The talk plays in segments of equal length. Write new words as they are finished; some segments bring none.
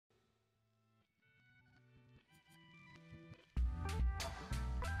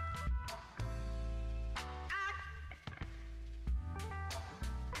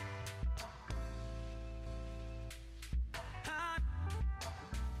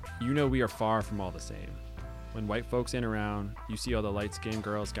You know we are far from all the same. When white folks ain't around, you see all the light-skinned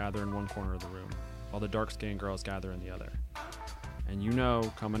girls gather in one corner of the room, while the dark-skinned girls gather in the other. And you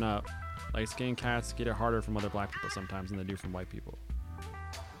know, coming up, light-skinned cats get it harder from other black people sometimes than they do from white people.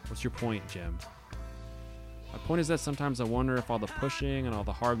 What's your point, Jim? My point is that sometimes I wonder if all the pushing and all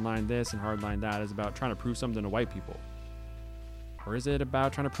the hardline this and hardline that is about trying to prove something to white people. Or is it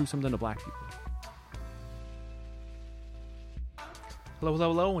about trying to prove something to black people? Hello, hello,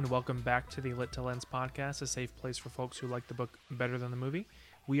 hello, and welcome back to the Lit to Lens podcast, a safe place for folks who like the book better than the movie.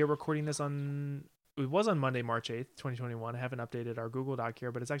 We are recording this it was on Monday, March 8th, 2021. I haven't updated our Google Doc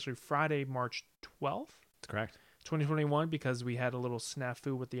here, but it's actually Friday, March 12th. That's correct. 2021, because we had a little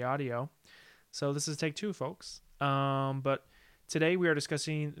snafu with the audio. So this is take two, folks. But today we are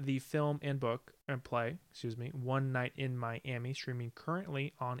discussing the film and play, One Night in Miami, streaming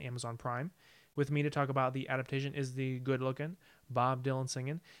currently on Amazon Prime. With me to talk about the adaptation is the good-looking Bob Dylan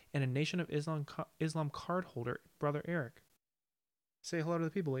singing and a Nation of Islam card holder, Brother Eric. Say hello to the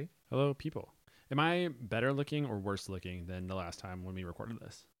people, Lee. Hello, people. Am I better looking or worse looking than the last time when we recorded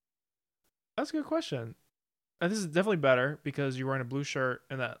this? That's a good question. This is definitely better because you're wearing a blue shirt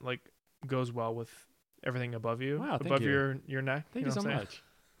and that goes well with everything above you. Wow, above your neck. Thank you so much.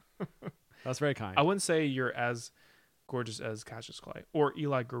 That's very kind. I wouldn't say you're as gorgeous as Cassius Clay or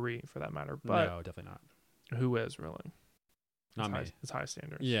Eli Guri for that matter, but no, definitely not. Who is really? Not me. It's high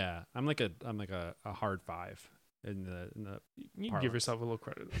standards. Yeah, I'm like a hard 5 in the. You can give yourself a little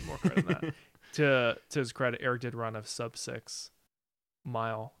credit, more credit than that. To his credit, Eric did run a sub 6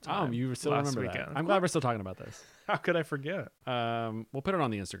 mile time. You still last remember weekend. that? I'm glad we're still talking about this. How could I forget? We'll put it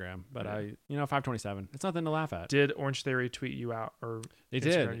on the Instagram, but yeah. 527. It's nothing to laugh at. Did Orange Theory tweet you out or they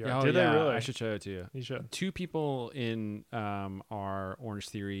Instagram did? You Oh, did yeah. they really? I should show it to you. You should. 2 people in our Orange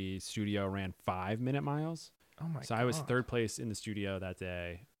Theory studio ran 5-minute miles. Oh my god! So I was third place in the studio that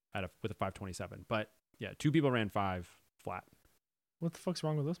day with a 527. But yeah, 2 people ran 5 flat. What the fuck's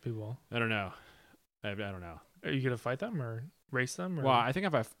wrong with those people? I don't know. I don't know. Are you gonna fight them or race them? Or? Well, I think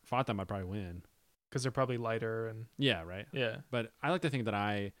if I fought them, I'd probably win. Because they're probably lighter and yeah, right. Yeah, but I like to think that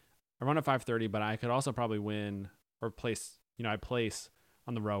I run a 5:30, but I could also probably win or place. I place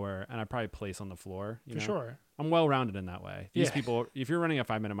on the rower and I probably place on the floor. Sure. I'm well rounded in that way. These people, if you're running a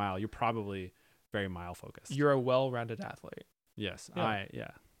 5-minute mile, you're probably very mile focused. You're a well-rounded athlete. Yes.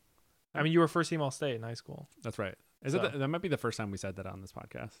 Yeah. I mean, you were first team All-State in high school. That's right. That might be the first time we said that on this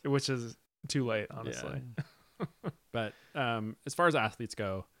podcast, which is too late, honestly. Yeah. But as far as athletes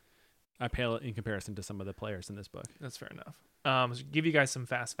go, I pale in comparison to some of the players in this book. That's fair enough. So give you guys some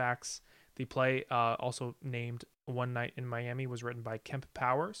fast facts. The play, also named One Night in Miami, was written by Kemp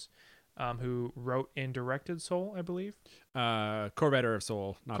Powers, who wrote and directed Soul, I believe. Co-writer of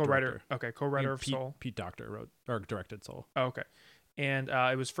Soul, not co-writer. Director. Okay, co-writer of Soul. Pete Docter wrote or directed Soul. Oh, okay. And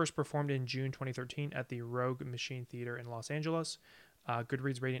it was first performed in June 2013 at the Rogue Machine Theater in Los Angeles.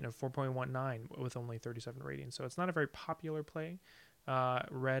 Goodreads rating of 4.19 with only 37 ratings. So it's not a very popular play.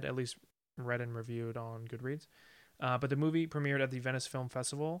 Read and reviewed on Goodreads. But the movie premiered at the Venice Film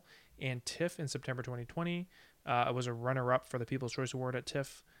Festival and TIFF in September 2020. It was a runner-up for the People's Choice Award at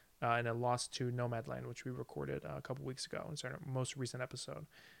TIFF, and it lost to Nomadland, which we recorded a couple weeks ago. It's our most recent episode.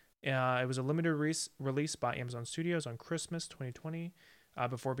 It was a limited release by Amazon Studios on Christmas 2020,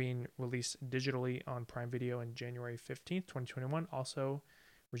 before being released digitally on Prime Video on January 15th, 2021. Also,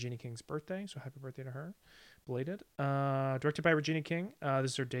 Regina King's birthday, so happy birthday to her. Belated. Directed by Regina King.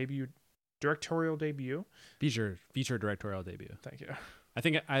 This is her directorial debut. Feature directorial debut. Thank you. I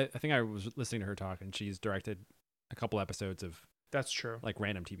think I was listening to her talk, and she's directed a couple episodes of. That's true. Like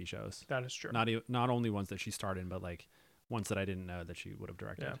random TV shows. That is true. Not only ones that she starred in, but like ones that I didn't know that she would have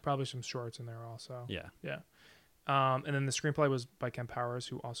directed. Yeah, probably some shorts in there also. Yeah. And then the screenplay was by Kemp Powers,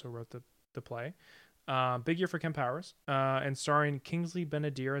 who also wrote the play. Big year for Kemp Powers. And starring Kingsley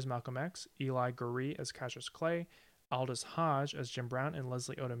Ben-Adir as Malcolm X, Eli Guri as Cassius Clay, Aldous Hodge as Jim Brown, and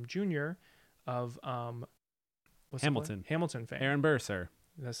Leslie Odom Jr. of Hamilton fame. Aaron Burr, sir.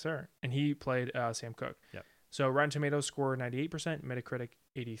 Yes, sir. And he played Sam Cooke. Yep. So Rotten Tomatoes score 98%, Metacritic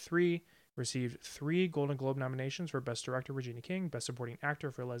 83%, received 3 Golden Globe nominations for Best Director Regina King, Best Supporting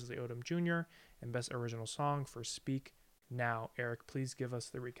Actor for Leslie Odom Jr., and Best Original Song for Speak Now. Eric, please give us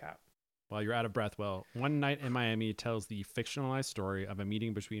the recap. While you're out of breath, One Night in Miami tells the fictionalized story of a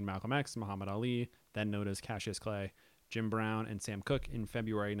meeting between Malcolm X, Muhammad Ali, then known as Cassius Clay, Jim Brown, and Sam Cooke in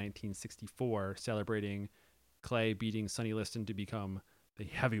February 1964, celebrating Clay beating Sonny Liston to become the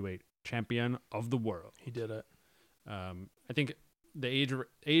heavyweight champion of the world. He did it. I think the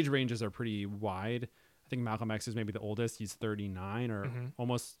age ranges are pretty wide. I think Malcolm X is maybe the oldest. He's 39 or Mhm.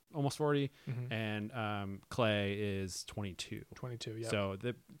 almost 40, Mhm. and Clay is 22. 22. Yeah. So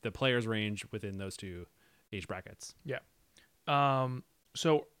the players range within those two age brackets.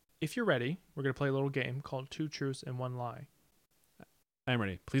 So if you're ready, we're gonna play a little game called Two Truths and One Lie. I'm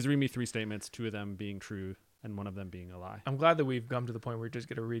ready. Please read me 3 statements, 2 of them being true and 1 of them being a lie. I'm glad that we've come to the point where you're just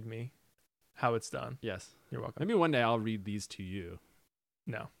gonna read me how it's done. Yes. You're welcome. Maybe one day I'll read these to you.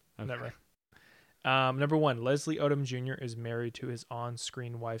 No, Okay. never. Number 1, Leslie Odom Jr. is married to his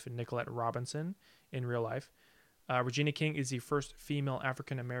on-screen wife Nicolette Robinson in real life. Regina King is the first female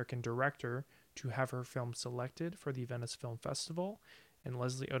African-American director to have her film selected for the Venice Film Festival. And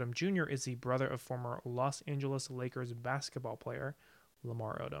Leslie Odom Jr. is the brother of former Los Angeles Lakers basketball player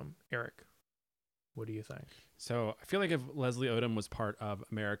Lamar Odom. Eric, what do you think? So I feel like if Leslie Odom was part of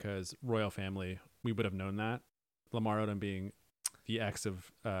America's royal family, we would have known that. Lamar Odom being the ex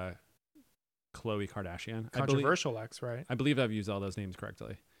of Khloe Kardashian. Controversial ex, right? I believe I've used all those names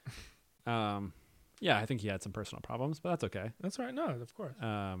correctly. Yeah, I think he had some personal problems, but that's okay. That's right. No, of course.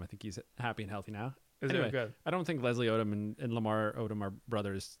 I think he's happy and healthy now. Is Anyway, it good? I don't think Leslie Odom and Lamar Odom are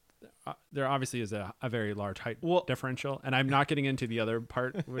brothers. There obviously is a very large height differential, and I'm not getting into the other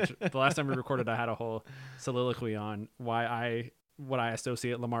part, which the last time we recorded, I had a whole soliloquy on what I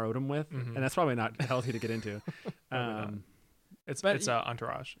associate Lamar Odom with, Mhm. and that's probably not healthy to get into. Not. It's but- it's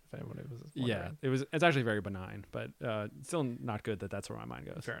Entourage. If anyone was Yeah, wondering. it's actually very benign, but still not good that that's where my mind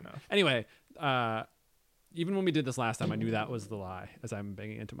goes. Fair enough. Anyway, even when we did this last time, I knew that was the lie as I'm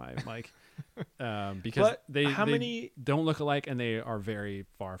banging into my mic, because But they how they many don't look alike and they are very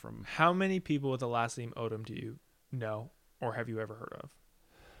far from. how many people with the last name Odom do you know or have you ever heard of?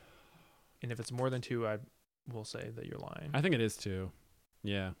 And if it's more than 2, I will say that you're lying. I think it is too.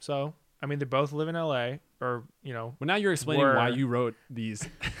 Yeah. So, I mean, they both live in LA, or Well, now you're explaining why Were- you wrote these,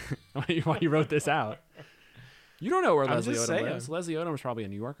 why you wrote this out. You don't know where I'm Leslie just Odom saying. lives. Leslie Odom was probably a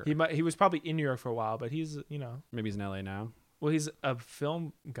New Yorker. he was probably in New York for a while, but he's Maybe he's in LA now. well, he's a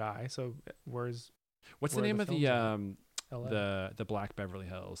film guy. So where's What's the Where name the of the films LA? the Black Beverly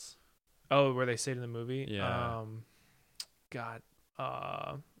Hills? where they stayed in the movie? Yeah. God,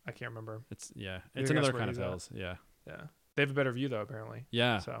 I can't remember. It's You it's guess another where kind of he's at? hills. Yeah. Yeah, they have a better view though, apparently.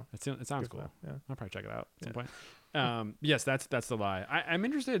 Yeah. So It sounds good for cool. them. Yeah. I'll probably check it out at some Yeah. point. Yes, that's the lie. I'm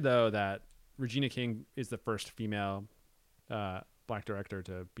interested though that Regina King is the first female black director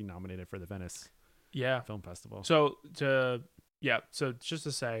to be nominated for the Venice Yeah. Film Festival. So so just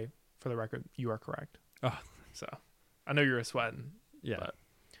to say for the record, you are correct. Oh. So I know you were sweating. Yeah.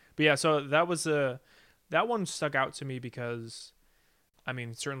 But yeah, so that one stuck out to me because, I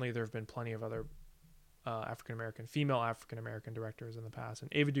mean, certainly there have been plenty of other female African American directors in the past,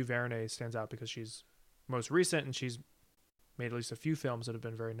 and Ava DuVernay stands out because she's most recent and she's made at least a few films that have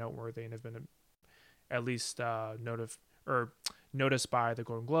been very noteworthy and have been at least noticed by the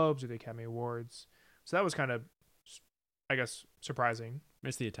Golden Globes or the Academy Awards. So that was kind of, I guess, surprising.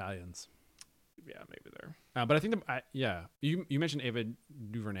 It's the Italians. Yeah, maybe there. But I think you mentioned Ava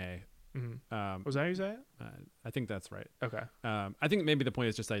DuVernay. Mm-hmm. Was that how you say it? I think that's right. Okay. I think maybe the point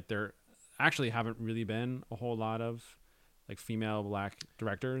is just like there actually haven't really been a whole lot of like female black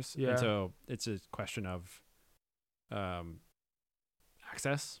directors. Yeah. And so it's a question of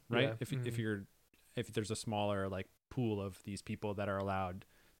access, right? Yeah. If there's a smaller like pool of these people that are allowed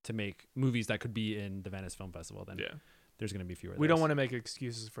to make movies that could be in the Venice Film Festival, then Yeah. there's going to be fewer. We don't want to make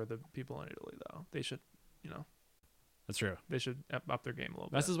excuses for the people in Italy, though. They should, That's true. they should up their game a little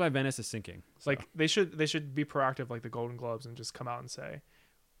This bit. is why Venice is sinking. So. Like they should be proactive, like the Golden Globes, and just come out and say,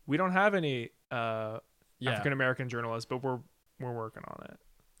 we don't have any African American journalists, but we're working on it.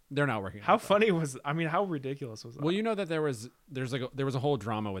 They're not working. How on it, though. funny was? I mean, how ridiculous was that? Well, you know that there was a whole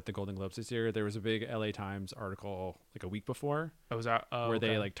drama with the Golden Globes this year. There was a big LA Times article like a week before where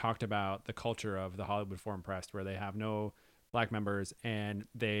they like talked about the culture of the Hollywood Foreign Press, where they have no black members, and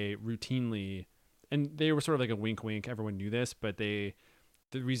they routinely, and they were sort of like a wink wink, everyone knew this, but the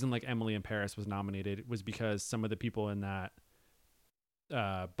reason like Emily in Paris was nominated was because some of the people in that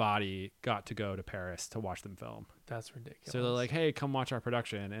body got to go to Paris to watch them film. That's ridiculous. So they're like, hey, come watch our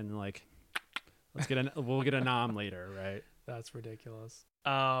production, and like we'll get a nom later, right? that's ridiculous.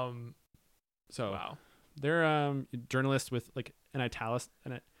 So Wow. they're journalists with like an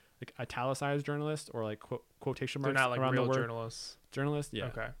italicized journalist or like quotation They're marks not like around real the word journalists. journalist. Yeah.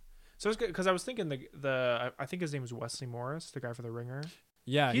 Okay. So it's good because I was thinking I think his name was Wesley Morris, the guy for The Ringer.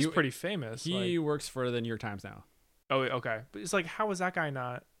 Yeah. He's pretty famous. He works for the New York Times now. Oh, okay. But it's like, how is that guy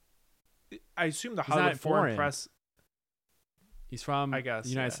not? I assume the He's Hollywood not Foreign foreign. Press. He's from I guess, the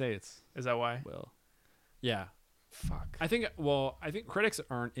United yeah. States. Is that why? Will. Yeah. Fuck. I think critics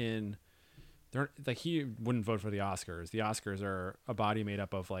aren't in they're like, he wouldn't vote for the Oscars. The Oscars are a body made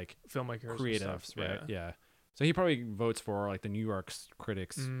up of like Filmmakers, and creatives, stuff. right? Yeah. So he probably votes for like the New York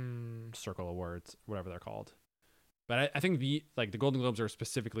Critics Circle Awards, whatever they're called. But I think the Golden Globes are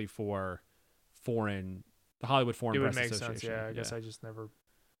specifically for the Hollywood Foreign Press It would make Association. sense. Yeah, I guess I just never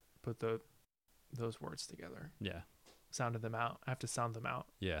put those words together. Yeah. Sounded them out. I have to sound them out.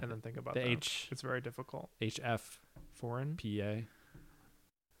 Yeah. And then think about the them. H. It's very difficult. HF. Foreign. PA.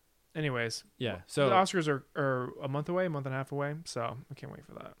 Anyways. Yeah. So the Oscars are a month away, a month and a half away. So I can't wait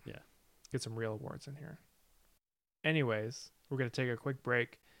for that. Yeah. Get some real awards in here. Anyways, we're going to take a quick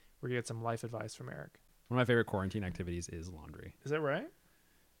break. We're going to get some life advice from Eric. one of my favorite quarantine activities is laundry. Is that right?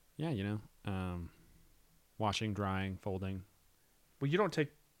 Yeah, washing, drying, folding. Well, you don't take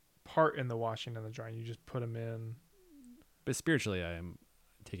part in the washing and the drying. You just put them in. But spiritually, I am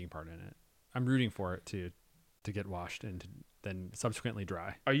taking part in it. I'm rooting for it to get washed and to then subsequently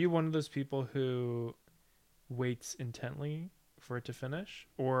dry. Are you one of those people who waits intently for it to finish?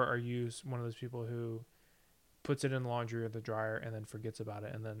 Or are you one of those people who puts it in the laundry or the dryer and then forgets about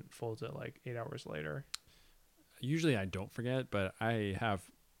it and then folds it like 8 hours later? Usually I don't forget, but there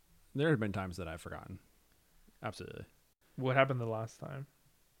have been times that I've forgotten. Absolutely. What happened the last time?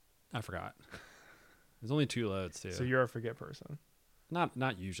 I forgot. There's only 2 loads too. So you're a forget person.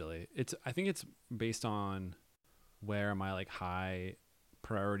 Not usually. I think it's based on where my like high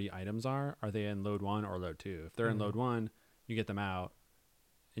priority items are. Are they in load 1 or load 2? If they're in load 1, you get them out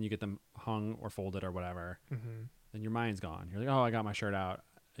and you get them hung or folded or whatever. Then your mind's gone. You're like, oh, I got my shirt out.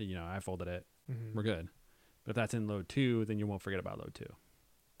 I folded it. We're good. But if that's in load 2, then you won't forget about load 2.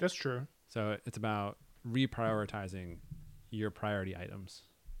 That's true. So it's about reprioritizing your priority items.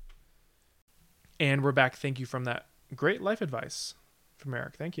 And we're back. Thank you from that great life advice from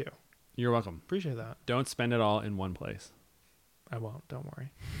Eric. Thank you. You're welcome. Appreciate that. Don't spend it all in one place. I won't. Don't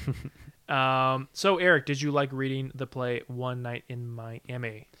worry. So, Eric, did you like reading the play One Night in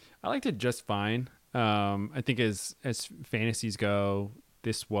Miami? I liked it just fine. I think as fantasies go,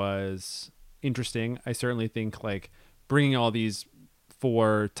 this was interesting. I certainly think like bringing all these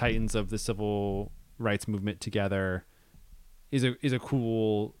 4 titans of the civil rights movement together is a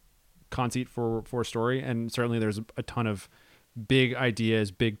cool conceit for a story, and certainly there's a ton of big ideas,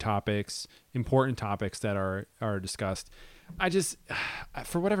 big topics, important topics that are discussed. I just,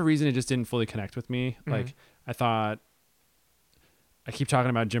 for whatever reason, it just didn't fully connect with me. Like I thought, I keep talking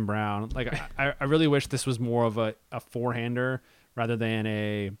about Jim Brown. Like I really wish this was more of a four-hander rather than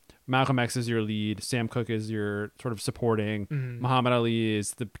a Malcolm X is your lead, Sam Cooke is your sort of supporting, Muhammad Ali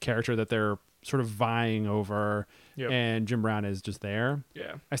is the character that they're sort of vying over, and Jim Brown is just there.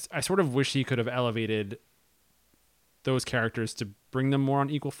 Yeah. I sort of wish he could have elevated those characters to bring them more on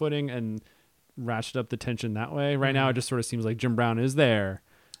equal footing and ratchet up the tension that way. Right now, it just sort of seems like Jim Brown is there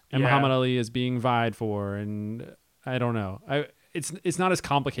and Muhammad Ali is being vied for, and I don't know. It's not as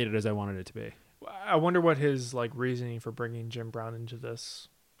complicated as I wanted it to be. I wonder what his like reasoning for bringing Jim Brown into this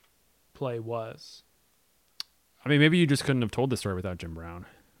play was. I mean, maybe you just couldn't have told the story without Jim Brown.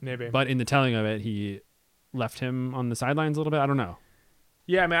 Maybe. But in the telling of it, he left him on the sidelines a little bit. I don't know.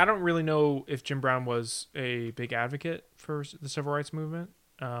 Yeah, I mean, I don't really know if Jim Brown was a big advocate for the civil rights movement.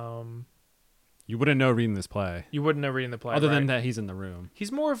 You wouldn't know reading this play. You wouldn't know reading the play, other than that he's in the room.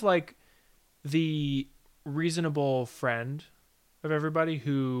 He's more of like the reasonable friend of everybody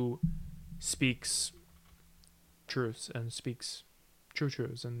who speaks truths and speaks true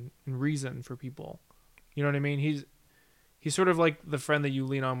truths and reason for people. You know what I mean? He's sort of like the friend that you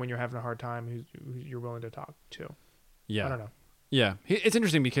lean on when you're having a hard time, who you're willing to talk to. Yeah. I don't know. Yeah. It's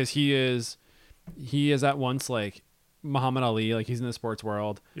interesting because he is at once like Muhammad Ali, like he's in the sports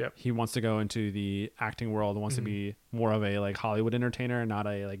world. Yep. He wants to go into the acting world, wants to be more of a like Hollywood entertainer, not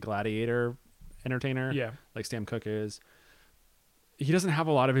a like gladiator entertainer. Yeah. Like Sam Cooke is. He doesn't have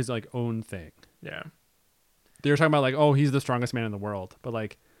a lot of his like own thing. Yeah. They were talking about like, oh, he's the strongest man in the world, but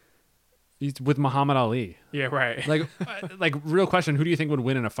like he's with Muhammad Ali. Yeah, right. Like real question, who do you think would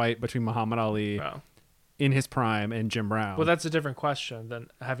win in a fight between Muhammad Ali in his prime and Jim Brown? Well, that's a different question than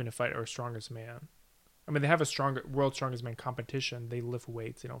having to fight our strongest man. I mean, they have a world's strongest man competition. They lift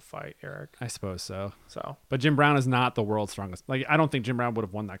weights. They don't fight, Eric. I suppose so. So, but Jim Brown is not the world's strongest. Like, I don't think Jim Brown would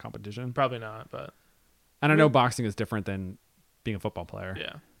have won that competition. Probably not, but. And I know boxing is different than being a football player.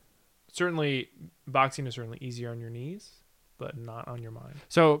 Yeah. Certainly, boxing is certainly easier on your knees, but not on your mind.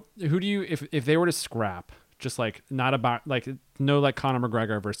 So, who do you, if they were to scrap, just like not about, like, no, like Conor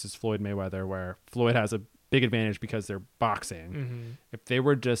McGregor versus Floyd Mayweather, where Floyd has a big advantage because they're boxing. Mm-hmm. If they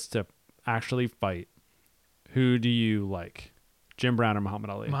were just to actually fight, who do you like? Jim Brown or Muhammad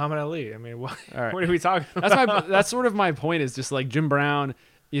Ali? Muhammad Ali. I mean, what, right. what are we talking about? That's sort of my point, is just like Jim Brown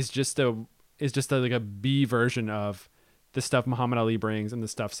is just is just like a B version of the stuff Muhammad Ali brings and the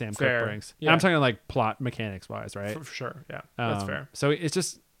stuff Sam Fair. Cooke brings. Yeah. And I'm talking like plot mechanics wise, right? For sure. Yeah, that's fair. So it's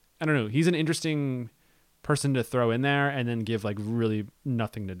just, I don't know. He's an interesting person to throw in there and then give like really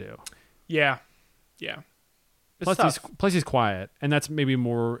nothing to do. Yeah. It's Plus he's quiet, and that's maybe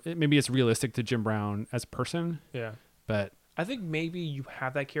it's realistic to Jim Brown as a person, yeah. but I think maybe you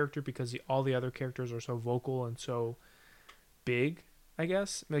have that character because all the other characters are so vocal and so big, I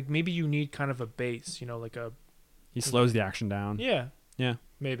guess. Like maybe you need kind of a base, like a he slows the action down. yeah. Yeah.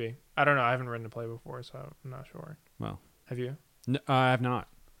 Maybe. I don't know. I haven't written a play before, so I'm not sure. Well, have you? No, I have not.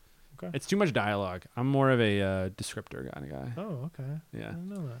 Okay. It's too much dialogue. I'm more of a descriptor kind of guy. Oh, okay. Yeah. I didn't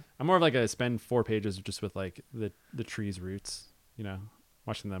know that. I'm more of like a spend 4 pages just with like the tree's roots,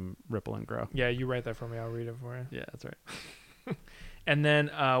 watching them ripple and grow. Yeah, you write that for me. I'll read it for you. Yeah, that's right. And then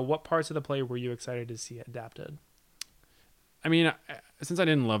what parts of the play were you excited to see adapted? I mean, since I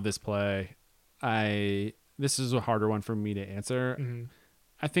didn't love this play, this is a harder one for me to answer. Mm-hmm.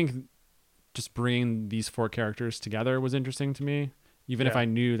 I think just bringing these 4 characters together was interesting to me, even if I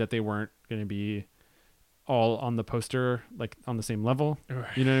knew that they weren't going to be all on the poster, like on the same level. Right.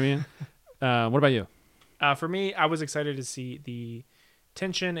 You know what I mean? What about you? For me, I was excited to see the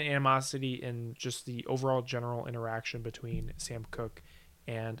tension and animosity and just the overall general interaction between Sam Cooke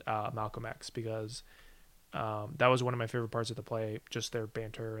and Malcolm X, because that was one of my favorite parts of the play, just their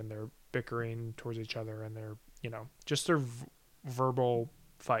banter and their bickering towards each other and their, just their verbal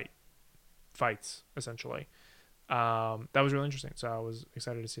fights, essentially. That was really interesting. So I was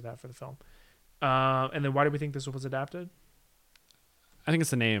excited to see that for the film. And then why do we think this was adapted? I think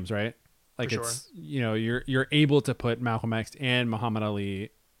it's the names, right? Like For it's you're able to put Malcolm X and Muhammad Ali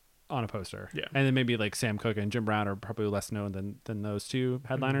on a poster. Yeah. And then maybe like Sam Cooke and Jim Brown are probably less known than those two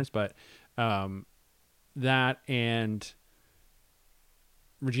headliners, but that and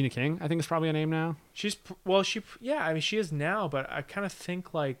Regina King, I think is probably a name now. She is now, but I kind of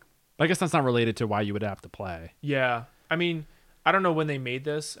think like, but I guess that's not related to why you would adapt the play. yeah. I mean, I don't know when they made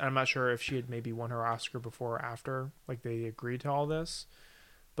this. I'm not sure if she had maybe won her Oscar before or after, like they agreed to all this.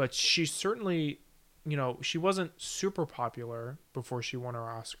 But she certainly, she wasn't super popular before she won her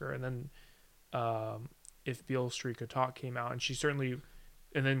Oscar. And then If Beale Street Could Talk came out, and she certainly,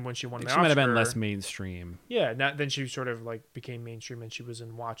 and then when she won the Oscar. She might have been less mainstream. Yeah, then she sort of like became mainstream, and she was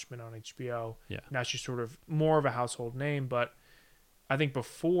in Watchmen on HBO. Yeah. Now she's sort of more of a household name, but I think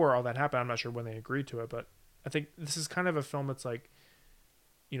before all that happened, I'm not sure when they agreed to it, but I think this is kind of a film that's like,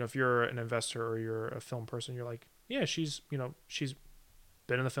 if you're an investor or you're a film person, you're like, yeah, she's been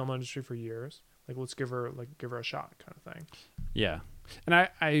in the film industry for years. Like, let's give her a shot kind of thing. Yeah. And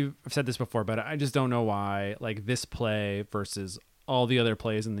I've said this before, but I just don't know why, like, this play versus all the other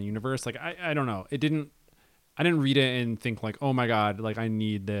plays in the universe, like, I don't know. I didn't read it and think like, oh my God, like I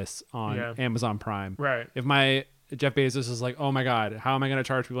need this on Amazon Prime. Right. If my Jeff Bezos is like, oh my God, how am I going to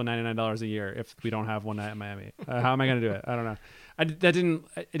charge people $99 a year if we don't have one night in Miami? How am I going to do it? I don't know. It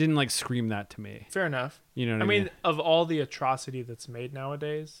didn't like scream that to me. Fair enough. You know what I mean? Of all the atrocity that's made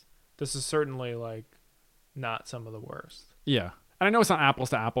nowadays, this is certainly like not some of the worst. Yeah. And I know it's not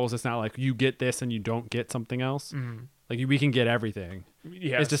apples to apples. It's not like you get this and you don't get something else. Mm-hmm. Like we can get everything.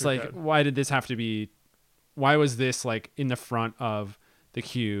 Yeah. It's just like, why did this have to be, why was this like in the front of the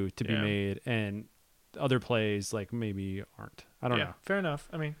queue to be made and other plays like maybe aren't? I don't know. Fair enough.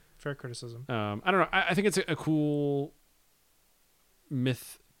 I mean, fair criticism. I don't know. I think it's a cool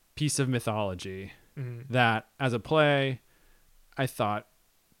piece of mythology that as a play, I thought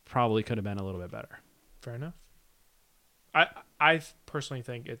probably could have been a little bit better. Fair enough. I personally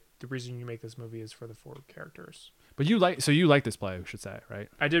think the reason you make this movie is for the 4 characters. But you like this play, we should say, right?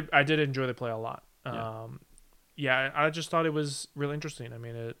 I did enjoy the play a lot. I just thought it was really interesting. I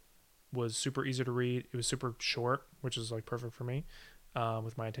mean, it was super easy to read. It was super short, which is like perfect for me,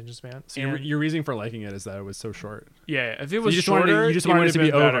 with my attention span. So your reasoning for liking it is that it was so short. Yeah, if it was you just wanted it to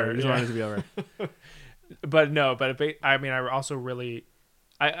be over. Better. You just wanted it to be over. But no, I mean, I also really,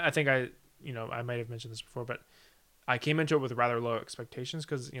 I think I might have mentioned this before, but I came into it with rather low expectations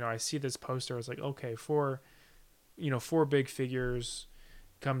because I see this poster. It's like, okay, 4 big figures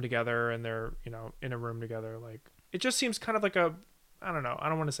come together and they're in a room together. Like, it just seems kind of like a, I don't know, I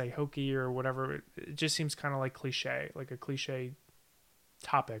don't want to say hokey or whatever. It just seems kind of like cliche, like a cliche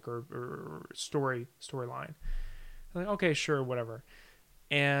topic or storyline. Like, okay, sure, whatever.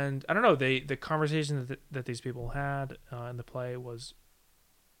 And I don't know, the conversation that these people had in the play was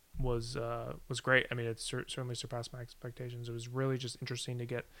great. I mean, it certainly surpassed my expectations. It was really just interesting to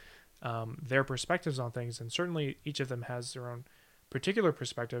get their perspectives on things, and certainly each of them has their own particular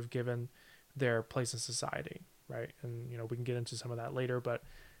perspective given their place in society, right? And we can get into some of that later, but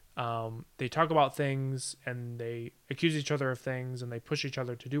They talk about things and they accuse each other of things and they push each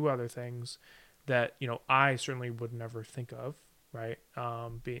other to do other things that, I certainly would never think of, right?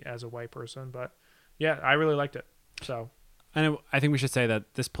 Being as a white person, but yeah, I really liked it. So And I think we should say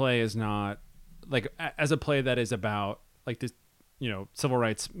that this play is not like as a play that is about like this, civil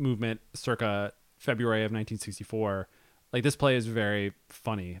rights movement circa February of 1964. Like this play is very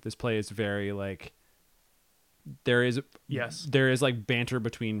funny. This play is very like there is like banter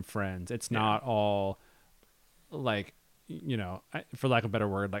between friends. It's not all like for lack of a better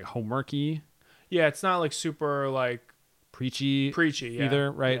word, like homeworky. Yeah, it's not like super like preachy yeah.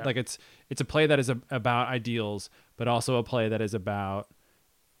 either, right? Yeah. Like it's a play that is about ideals, but also a play that is about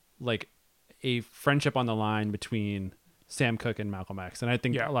like a friendship on the line between Sam Cooke and Malcolm X, and I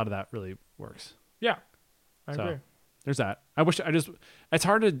think a lot of that really works. Yeah, I agree. There's that. It's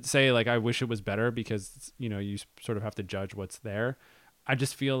hard to say like I wish it was better because you sort of have to judge what's there. I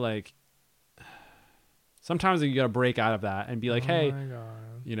just feel like sometimes you got to break out of that and be like, hey,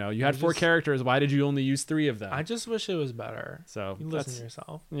 you had 4 characters. Why did you only use 3 of them? I just wish it was better. So you listen to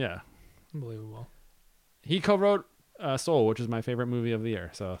yourself. Yeah. Unbelievable. He co-wrote Soul, which is my favorite movie of the year.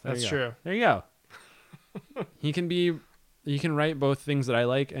 So that's true. There you go. He can write both things that I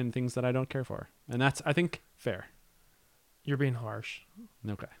like and things that I don't care for. And that's, I think, fair. You're being harsh.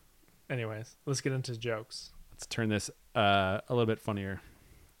 Okay. Anyways, let's get into jokes. Let's turn this a little bit funnier.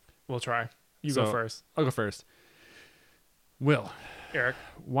 We'll try. You go first. I'll go first. Will. Eric.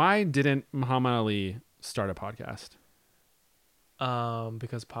 Why didn't Muhammad Ali start a podcast?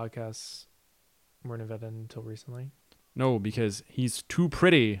 Because podcasts weren't invented until recently. No, because he's too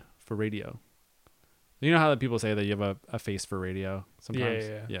pretty for radio. You know how people say that you have a face for radio sometimes?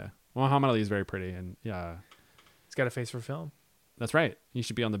 Yeah. Well, Muhammad Ali is very pretty, and yeah. He's got a face for film. That's right. He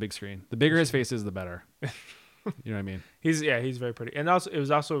should be on the big screen. The bigger his face is, the better. You know what I mean? He's very pretty. And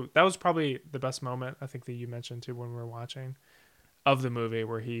also that was probably the best moment I think that you mentioned too when we were watching of the movie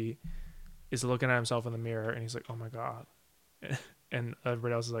where he is looking at himself in the mirror and he's like, "Oh my god." And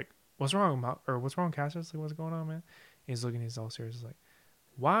everybody else is like, "What's wrong, what's wrong, Cassius? Like, what's going on, man?" And he's looking, he's all serious, he's like,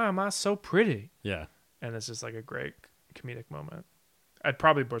 "Why am I so pretty?" Yeah. And it's just like a great comedic moment. I'd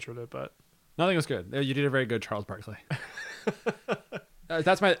probably butchered it, but nothing was good. You did a very good Charles Barkley.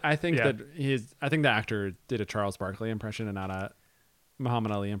 I think the actor did a Charles Barkley impression and not a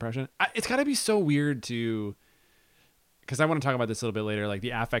Muhammad Ali impression. It's got to be so weird because I want to talk about this a little bit later, like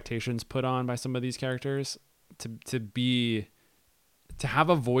the affectations put on by some of these characters to have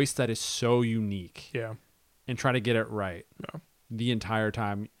a voice that is so unique. Yeah. And try to get it right. Yeah. The entire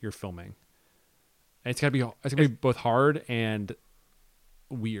time you're filming. And it's gonna be both hard and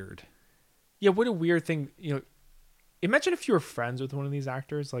weird. Yeah, what a weird thing, imagine if you were friends with one of these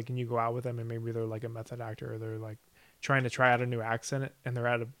actors, like, and you go out with them and maybe they're like a method actor or they're like trying to try out a new accent and they're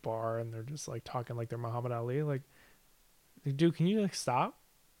at a bar and they're just like talking like they're Muhammad Ali. Like, dude, can you like stop?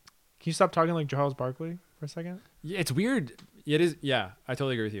 Can you stop talking like Charles Barkley for a second? Yeah, it's weird. It is. Yeah, I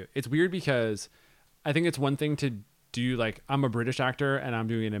totally agree with you. It's weird because I think it's one thing to do like I'm a British actor and I'm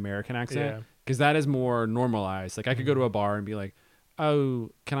doing an American accent because that is more normalized. Like I could go to a bar and be like,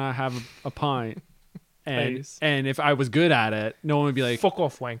 "Oh, can I have a pint?" And if I was good at it, no one would be like, "Fuck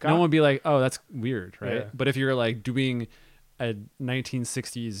off, wanker." No one would be like, "Oh, that's weird," right? Yeah. But if you're like doing a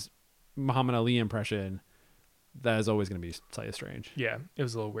 1960s Muhammad Ali impression, that is always going to be slightly strange. Yeah, it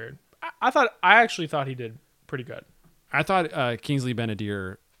was a little weird. I actually thought he did pretty good. I thought Kingsley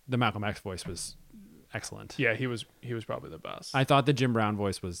Ben-Adir, the Malcolm X voice, was excellent. Yeah, he was probably the best. I thought the Jim Brown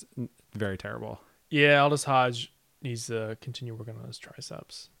voice was very terrible. Yeah, Aldous Hodge needs to continue working on his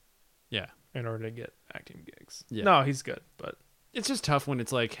triceps. Yeah. In order to get acting gigs. Yeah. No, he's good, but it's just tough when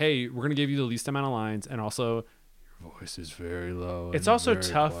it's like, hey, we're going to give you the least amount of lines and also your voice is very low. It's also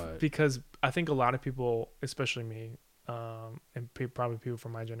tough because I think a lot of people, especially me, and probably people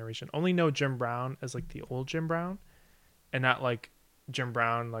from my generation, only know Jim Brown as like the old Jim Brown and not like Jim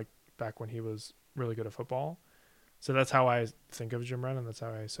Brown like back when he was really good at football. So that's how I think of Jim Brown and that's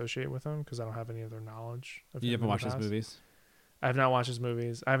how I associate with him because I don't have any other knowledge of him. You haven't watched his movies? I have not watched his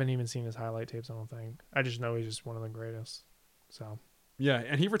movies. I haven't even seen his highlight tapes, I don't think. I just know he's just one of the greatest. So yeah,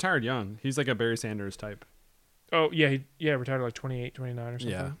 and he retired young. He's like a Barry Sanders type. Oh, yeah, he retired at like 28, 29 or something.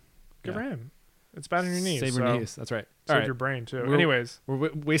 Yeah. Good for him. It's bad on your knees. Save your knees. That's right. Save your brain, too. Anyways.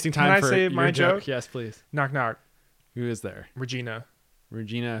 We're wasting time for say my joke? Yes, please. Knock, knock. Who is there? Regina.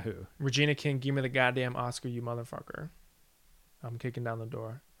 Regina who? Regina King, give me the goddamn Oscar, you motherfucker. I'm kicking down the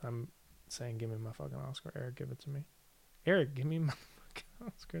door. I'm saying, give me my fucking Oscar. Eric, give it to me. Eric, give me my fucking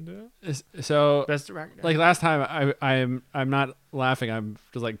Oscar, dude. So, best director. Like last time, I'm not laughing. I'm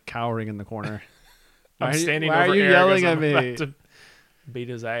just like cowering in the corner. I'm standing why over are you Eric yelling as at I'm me? about to Beat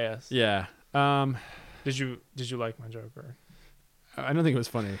his ass. Yeah. Did you like my joke? Or? I don't think it was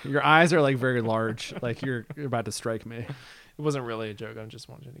funny. Your eyes are like very large, like you're about to strike me. It wasn't really a joke. I just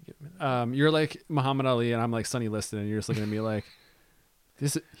wanted you to give me that. You're like Muhammad Ali, and I'm like Sonny Liston, and you're just looking at me like,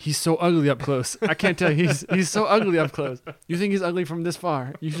 he's so ugly up close. I can't tell you. He's so ugly up close. You think he's ugly from this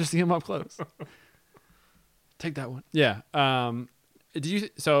far? You should see him up close. Take that one. Yeah.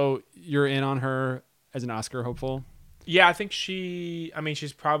 So you're in on her as an Oscar hopeful? Yeah, I think she's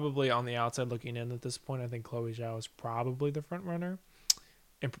probably on the outside looking in at this point. I think Chloe Zhao is probably the front runner,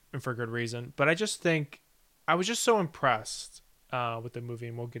 and for good reason. But I just think I was just so impressed with the movie,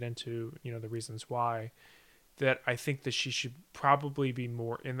 and we'll get into the reasons why. That I think that she should probably be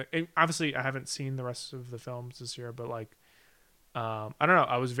more in the. Obviously, I haven't seen the rest of the films this year, but like, I don't know.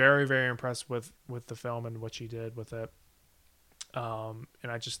 I was very, very impressed with the film and what she did with it. And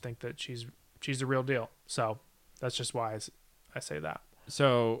I just think that she's the real deal. So that's just why I say that.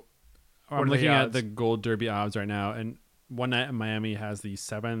 So I'm looking at the Gold Derby odds right now, and One Night in Miami has the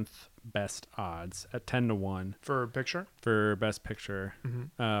 7th best odds at 10-1 for picture, for best picture.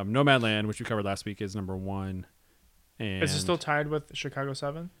 Mm-hmm. Nomadland, which we covered last week, is number 1. And is it still tied with Chicago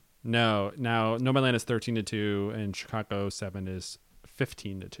 7? No, now Nomadland is 13-2, and Chicago 7 is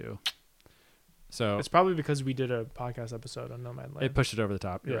 15-2. So it's probably because we did a podcast episode on Nomadland. It pushed it over the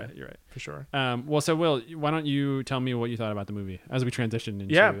top. You're right. For sure. Well, so Will, why don't you tell me what you thought about the movie as we transition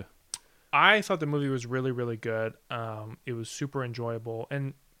into? Yeah, I thought the movie was really, really good. It was super enjoyable,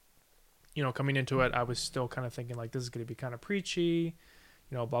 and coming into it, I was still kind of thinking like this is going to be kind of preachy,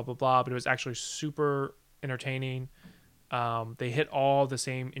 blah blah blah. But it was actually super entertaining. They hit all the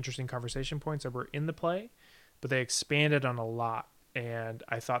same interesting conversation points that were in the play, but they expanded on a lot, and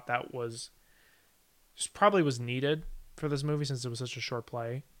I thought that was probably was needed for this movie since it was such a short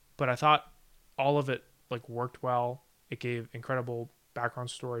play. But I thought all of it like worked well. It gave incredible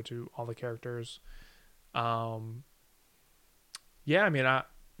background story to all the characters. Yeah, I mean, I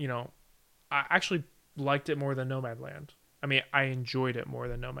actually liked it more than Nomadland. I mean, I enjoyed it more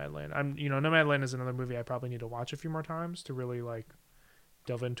than Nomadland. Nomadland is another movie I probably need to watch a few more times to really like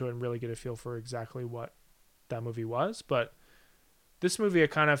delve into it and really get a feel for exactly what that movie was. But this movie, I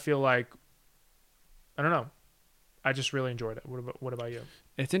kind of feel like, I don't know, I just really enjoyed it. What about you?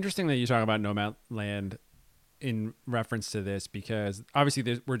 It's interesting that you talk about Nomadland in reference to this, because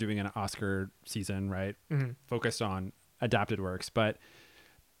obviously we're doing an Oscar season, right? Mm-hmm. Focused on adapted works, but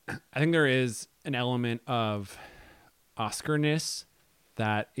I think there is an element of Oscar-ness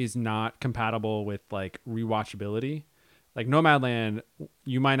that is not compatible with like rewatchability. Like Nomadland,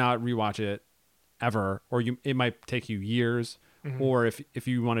 you might not rewatch it ever, or it might take you years, mm-hmm. or if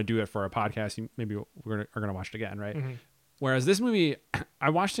you want to do it for a podcast, maybe are gonna watch it again, right? Mm-hmm. Whereas this movie, I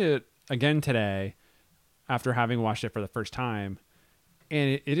watched it again today after having watched it for the first time,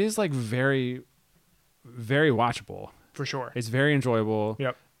 and it is like very, very watchable. For sure. It's very enjoyable.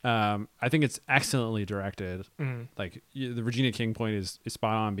 Yep. I think it's excellently directed. Mm-hmm. Like the Regina King point is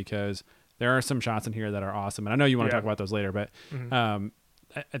spot on, because there are some shots in here that are awesome, and I know you want to talk about those later, but mm-hmm.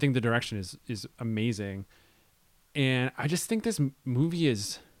 I think the direction is amazing, and I just think this movie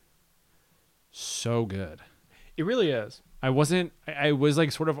is so good. It really is. I was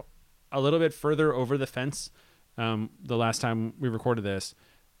like sort of a little bit further over the fence the last time we recorded this,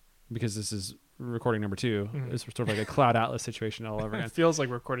 because this is recording number 2. Mm-hmm. It's sort of like a Cloud Atlas situation all over again. It feels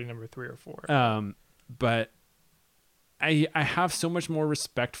like recording number 3 or 4. But I have so much more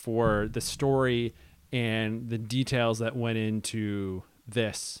respect for the story and the details that went into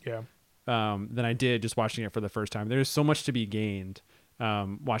this than I did just watching it for the first time. There's so much to be gained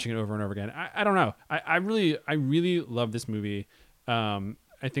watching it over and over again. I don't know. I really love this movie.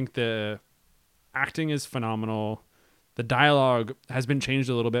 I think the acting is phenomenal. The dialogue has been changed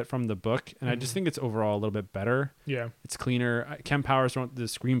a little bit from the book, and I just think it's overall a little bit better. Yeah. It's cleaner. Ken Powers wrote the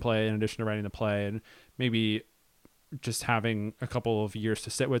screenplay in addition to writing the play, and maybe just having a couple of years to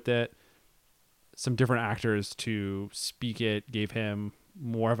sit with it, some different actors to speak it gave him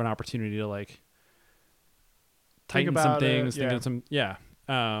more of an opportunity to like tighten some things, think of some,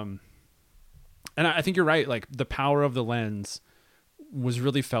 and I think you're right. Like the power of the lens was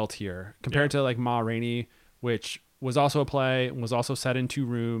really felt here compared to like Ma Rainey, which was also a play and was also set in 2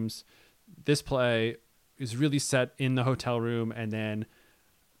 rooms. This play is really set in the hotel room, and then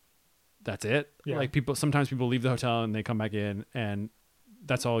that's it. Yeah. Like sometimes people leave the hotel and they come back in, and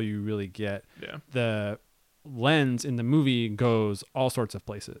that's all you really get. Yeah. The lens in the movie goes all sorts of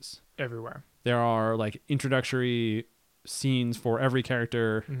places. Everywhere. There are like introductory scenes for every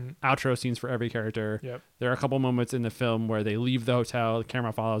character, outro scenes for every character. Yep. There are a couple moments in the film where they leave the hotel, the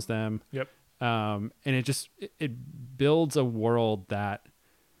camera follows them. Yep. And it builds a world that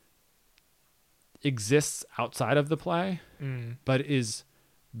exists outside of the play, but is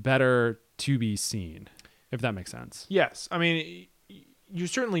better to be seen, if that makes sense. Yes. I mean, you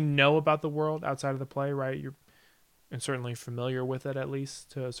certainly know about the world outside of the play, right? You're and certainly familiar with it, at least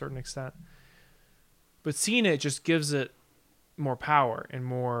to a certain extent. But seeing it just gives it more power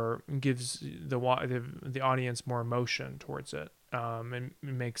and gives the audience more emotion towards it, and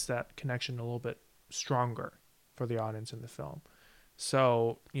makes that connection a little bit stronger for the audience in the film.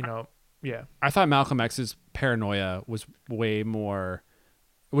 So, yeah. I thought Malcolm X's paranoia was way more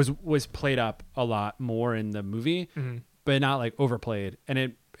was played up a lot more in the movie, but not like overplayed, and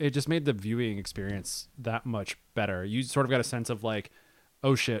it just made the viewing experience that much better. You sort of got a sense of like,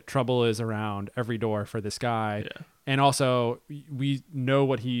 oh shit, trouble is around every door for this guy. Yeah. And also we know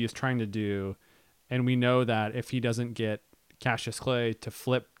what he is trying to do, and we know that if he doesn't get Cassius Clay to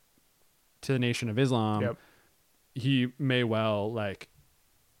flip to the Nation of Islam, he may well like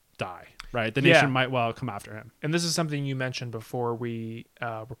die, right? The nation might well come after him. And this is something you mentioned before we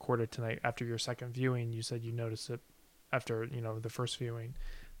recorded tonight. After your second viewing, you said you noticed it after the first viewing,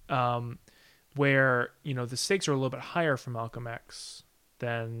 where the stakes are a little bit higher for Malcolm X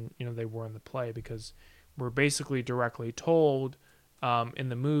than they were in the play, because we're basically directly told in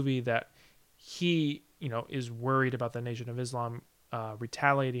the movie that he is worried about the Nation of Islam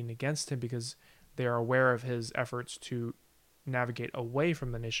retaliating against him because they are aware of his efforts to navigate away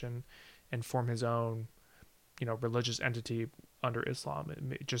from the nation and form his own religious entity under Islam,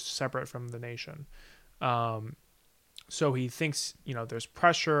 just separate from the nation. So he thinks there's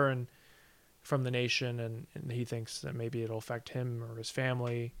pressure and from the nation, and he thinks that maybe it'll affect him or his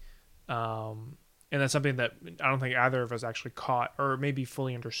family. And that's something that I don't think either of us actually caught or maybe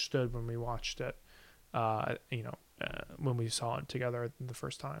fully understood when we watched it, when we saw it together the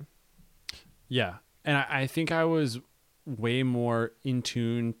first time. Yeah. And I think I was way more in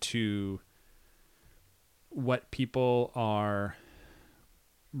tune to what people are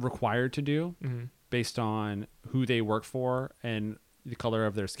required to do based on who they work for and the color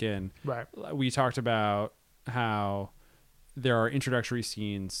of their skin. Right. We talked about how there are introductory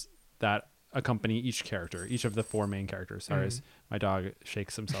scenes that accompany each character, each of the four main characters. Sorry, my dog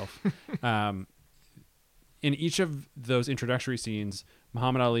shakes himself. In each of those introductory scenes,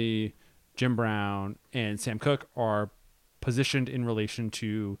 Muhammad Ali, Jim Brown, and Sam Cooke are positioned in relation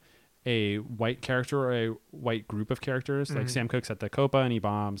to a white character or a white group of characters. Like Sam Cooke's at the Copa and he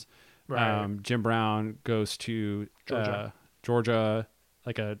bombs. Right. Jim Brown goes to Georgia,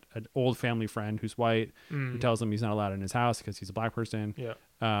 like an old family friend who's white, who tells him he's not allowed in his house because he's a black person. Yeah.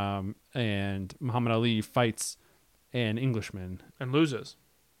 And Muhammad Ali fights an Englishman and loses.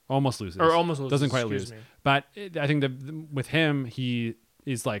 Almost loses. Doesn't quite lose. But I think that with him, he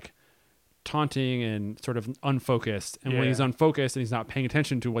is like taunting and sort of unfocused. And when he's unfocused and he's not paying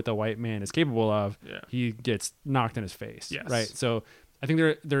attention to what the white man is capable of, he gets knocked in his face. Yes. Right. So I think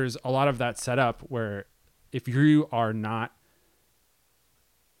there's a lot of that set up where if you are not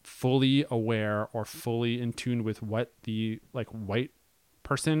fully aware or fully in tune with what the like white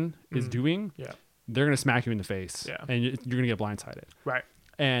person is doing, they're going to smack you in the face and you're going to get blindsided. Right.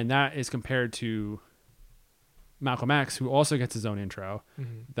 And that is compared to Malcolm X, who also gets his own intro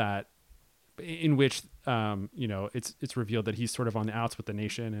that in which, it's revealed that he's sort of on the outs with the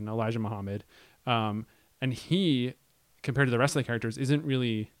nation and Elijah Muhammad. And he, compared to the rest of the characters, isn't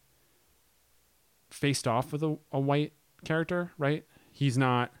really faced off with a white character, right? He's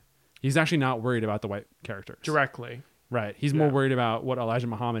actually not worried about the white characters directly. Right. He's more worried about what Elijah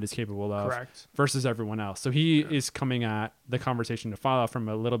Muhammad is capable of versus everyone else. So he is coming at the conversation to follow from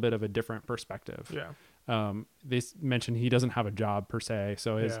a little bit of a different perspective. Yeah. They mentioned he doesn't have a job per se.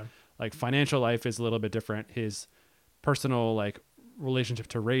 So his like financial life is a little bit different. His personal like relationship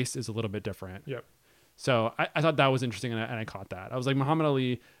to race is a little bit different. Yep. So I thought that was interesting. And I caught that. I was like, Muhammad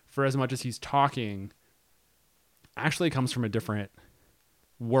Ali, for as much as he's talking, actually comes from a different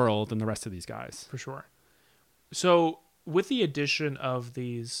world than the rest of these guys. For sure. So with the addition of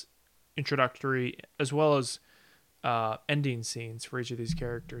these introductory as well as ending scenes for each of these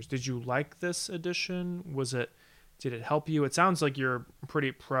characters, did you like this addition? Did it help you? It sounds like you're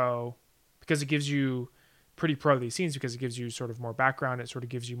pretty pro because it gives you these scenes because it gives you sort of more background. It sort of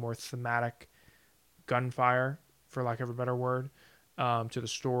gives you more thematic gunfire, for lack of a better word, to the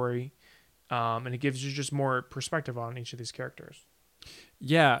story. And it gives you just more perspective on each of these characters.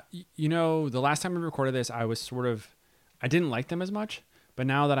 Yeah. The last time we recorded this, I didn't like them as much, but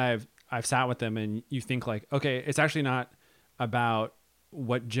now that I've sat with them and you think like, okay, it's actually not about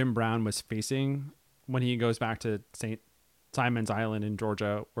what Jim Brown was facing when he goes back to St. Simon's Island in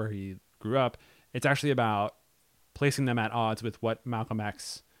Georgia, where he grew up. It's actually about placing them at odds with what Malcolm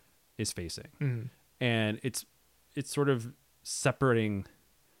X is facing. Mm. And it's sort of separating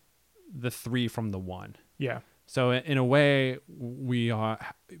the three from the one. Yeah. So in a way, we are,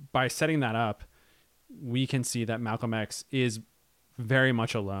 by setting that up, we can see that Malcolm X is very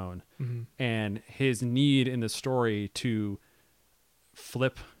much alone, and his need in the story to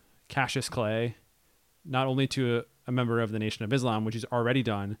flip Cassius Clay, not only to a member of the Nation of Islam, which he's already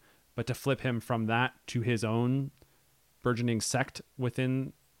done, but to flip him from that to his own burgeoning sect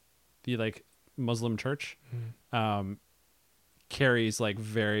within the like Muslim church, carries like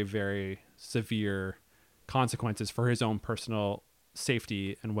very, very severe consequences for his own personal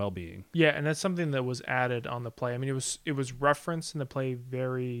safety and well-being. Yeah, and that's something that was added on the play. I mean, it was referenced in the play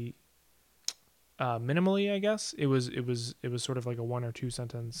very minimally, I guess. It was sort of like a 1 or 2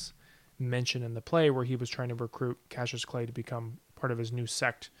 sentence mention in the play where he was trying to recruit Cassius Clay to become part of his new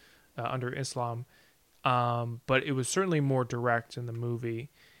sect under Islam. But it was certainly more direct in the movie,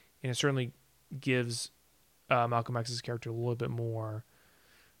 and it certainly gives Malcolm X's character a little bit more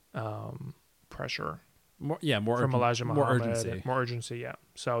pressure. More From Elijah Muhammad, urgency. More urgency, yeah.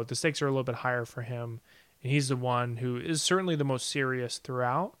 So the stakes are a little bit higher for him, and he's the one who is certainly the most serious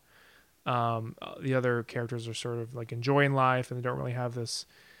throughout. The other characters are sort of like enjoying life, and they don't really have this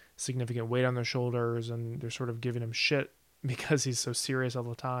significant weight on their shoulders, and they're sort of giving him shit because he's so serious all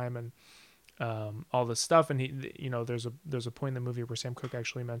the time, and all this stuff. And he, there's a point in the movie where Sam Cooke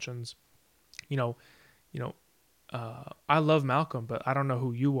actually mentions, I love Malcolm, but I don't know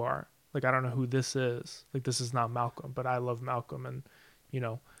who you are. Like, I don't know who this is. Like, this is not Malcolm, but I love Malcolm. And,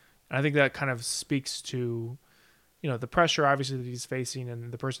 and I think that kind of speaks to, the pressure, obviously, that he's facing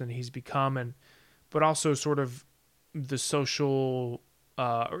and the person that he's become, but also sort of the social,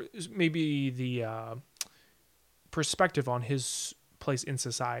 or maybe the perspective on his place in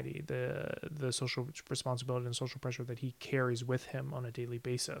society, the social responsibility and social pressure that he carries with him on a daily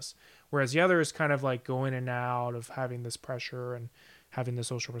basis. Whereas the other is kind of like going in and out of having this pressure and having the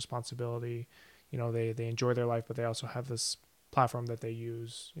social responsibility. They enjoy their life, but they also have this platform that they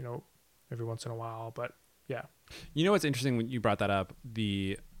use, every once in a while. But yeah. What's interesting when you brought that up,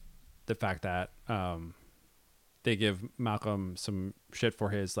 the fact that they give Malcolm some shit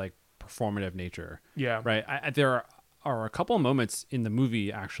for his like performative nature. Yeah. Right. There are a couple of moments in the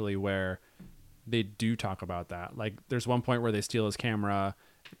movie actually where they do talk about that. Like there's one point where they steal his camera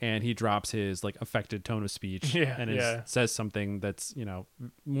and he drops his like affected tone of speech and says something that's,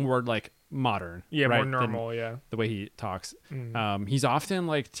 more like modern. Yeah. Right? More normal. The way he talks. He's often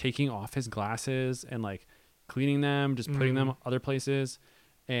like taking off his glasses and like cleaning them, just putting them other places.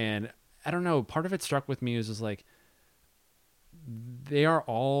 And I don't know, part of it struck with me is just like, they are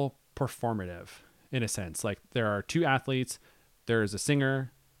all performative in a sense. Like there are 2 athletes, there's a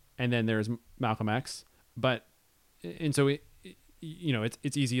singer, and then there's Malcolm X. But, and so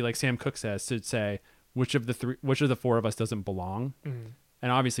it's easy, like Sam Cooke says, to say which of the 4 of us doesn't belong.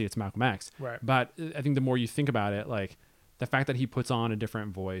 And obviously it's Malcolm X. Right. But I think the more you think about it, like the fact that he puts on a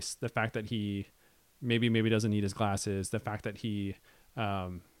different voice, the fact that he maybe doesn't need his glasses, the fact that he, I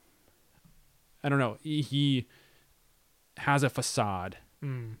don't know, he has a facade.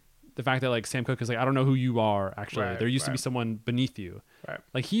 The fact that like Sam Cooke is like, I don't know who you are actually. Right, there used to be someone beneath you. Right.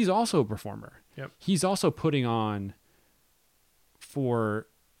 Like he's also a performer. Yep. He's He's also putting on for,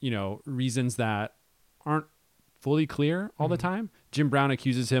 reasons that aren't fully clear all the time. Jim Brown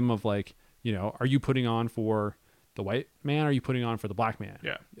accuses him of like, are you putting on for the white man? Or are you putting on for the black man?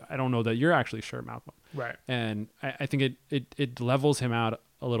 Yeah. I don't know that you're actually sure, Malcolm. Right. And I think it levels him out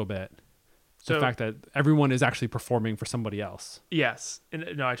a little bit. So, the fact that everyone is actually performing for somebody else. Yes. And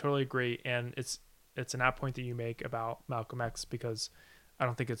no, I totally agree. And it's an apt point that you make about Malcolm X, because I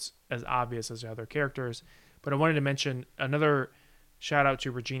don't think it's as obvious as the other characters. But I wanted to mention another shout out to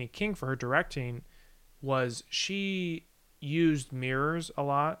Regina King for her directing. Was she used mirrors a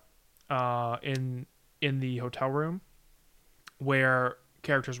lot in the hotel room where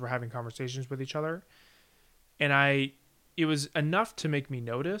characters were having conversations with each other. And it was enough to make me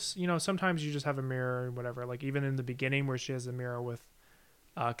notice. Sometimes you just have a mirror and whatever. Like even in the beginning where she has a mirror with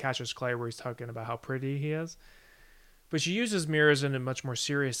Cassius Clay where he's talking about how pretty he is. But she uses mirrors in a much more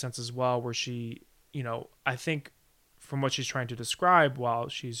serious sense as well, where she, I think from what she's trying to describe while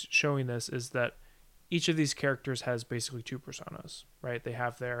she's showing this is that each of these characters has basically 2 personas, right? They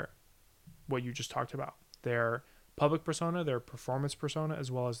have what you just talked about, their public persona, their performance persona,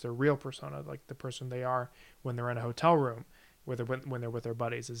 as well as their real persona, like the person they are when they're in a hotel room, when they're with their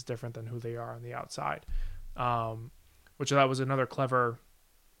buddies is different than who they are on the outside. Which that was another clever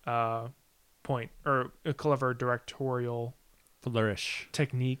point, or a clever directorial flourish.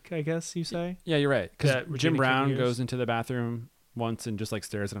 technique, I guess you say. Yeah, you're right. Because That Regina Jim King Brown used. goes into the bathroom once and just like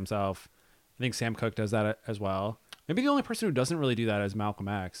stares at himself. I think Sam Cooke does that as well. Maybe the only person who doesn't really do that is Malcolm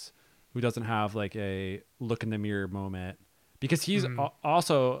X, who doesn't have like a look in the mirror moment, because he's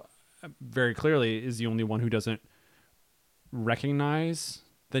also very clearly is the only one who doesn't recognize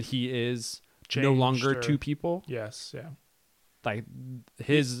that he is no Changed longer or- two people. Yes, yeah. Like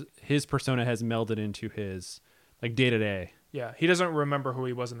his persona has melded into his like day to day. Yeah, he doesn't remember who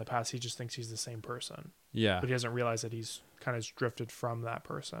he was in the past. He just thinks he's the same person, Yeah, but he doesn't realize that he's kind of drifted from that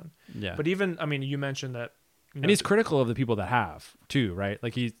person. yeah. But even, I mean, you mentioned that, And he's critical of the people that have too, right?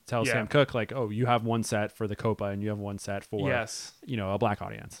 Like he tells Yeah. Sam Cooke, like, "Oh, you have one set for the Copa, and you have one set for yes, a black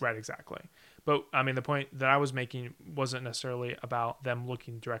audience." right, exactly. But I mean, the point that I was making wasn't necessarily about them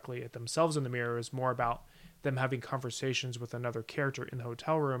looking directly at themselves in the mirror. It was more about them having conversations with another character in the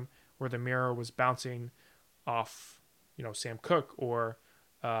hotel room, where the mirror was bouncing off, Sam Cooke or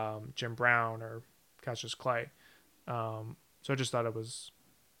Jim Brown or Cassius Clay. So I just thought it was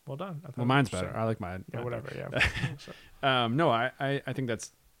well done. I thought Well, it was mine's interesting. better. I like mine. Yeah, Mine whatever. better. Yeah. So, No, I think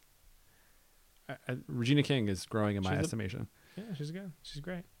that's Regina King is growing in my She's a- estimation. yeah, she's good. She's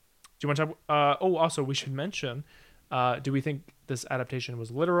great. Do you want to talk? Also, we should mention. Do we think this adaptation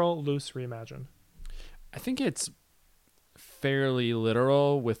was literal, loose, reimagined? I think it's fairly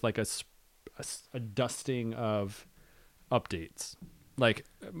literal with like a dusting of updates. Like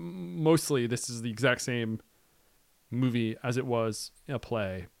mostly this is the exact same movie as it was in a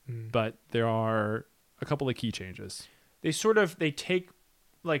play, but there are a couple of key changes. They take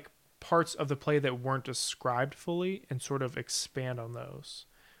like parts of the play that weren't described fully and sort of expand on those.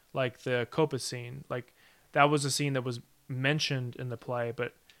 Like the Copa scene, like that was a scene that was mentioned in the play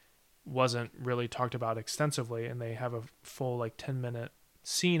but wasn't really talked about extensively, and they have a full like 10-minute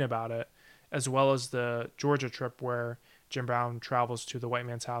scene about it, as well as the Georgia trip where Jim Brown travels to the white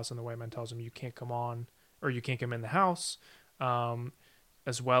man's house and the white man tells him you can't come on or you can't come in the house,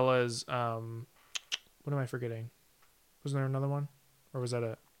 as well as what am I forgetting? Was there another one, or was that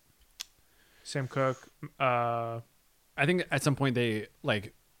it? Sam Cooke. I think at some point they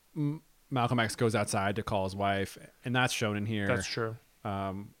like Malcolm X goes outside to call his wife, and that's shown in here. That's true.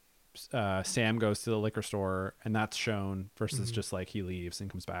 Sam goes to the liquor store, and that's shown versus just like he leaves and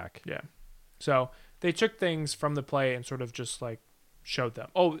comes back. Yeah. So they took things from the play and sort of just like showed them.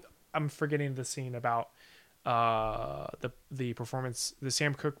 Oh, I'm forgetting the scene about the performance, the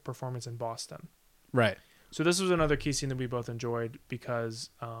Sam Cooke performance in Boston. Right. So this was another key scene that we both enjoyed because,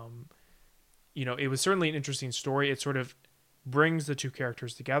 it was certainly an interesting story. It sort of brings the two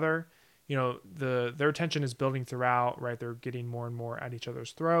characters together. Their tension is building throughout, right? They're getting more and more at each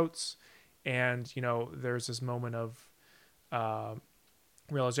other's throats. And, there's this moment of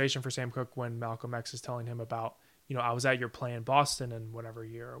realization for Sam Cooke when Malcolm X is telling him about, I was at your play in Boston in whatever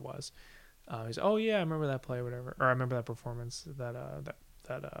year it was. He's, oh yeah, I remember that play, whatever. Or I remember that performance, that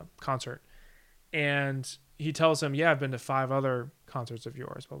concert. And he tells him, yeah, I've been to 5 other concerts of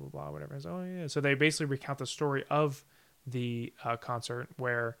yours, blah, blah, blah, whatever. He's, oh, yeah. So they basically recount the story of the concert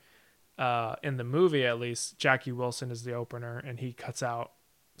where, in the movie, at least, Jackie Wilson is the opener, and he cuts out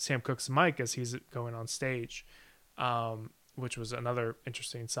Sam Cooke's mic as he's going on stage, which was another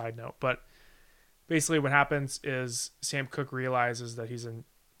interesting side note. But basically what happens is Sam Cooke realizes that he's in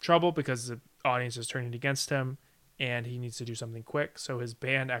trouble because the audience is turning against him, and he needs to do something quick. So his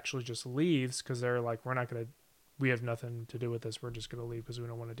band actually just leaves because they're like, we have nothing to do with this. We're just going to leave because we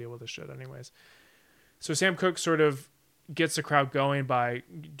don't want to deal with this shit anyways. So Sam Cooke sort of gets the crowd going by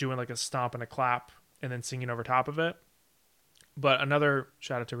doing like a stomp and a clap and then singing over top of it. But another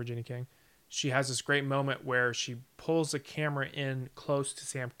shout out to Regina King. She has this great moment where she pulls the camera in close to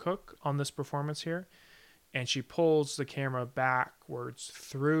Sam Cooke on this performance here. And she pulls the camera backwards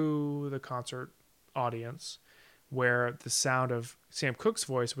through the concert audience, where the sound of Sam Cooke's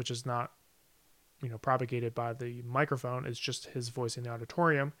voice, which is not, propagated by the microphone, is just his voice in the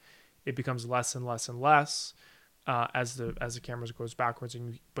auditorium. It becomes less and less and less as the camera goes backwards,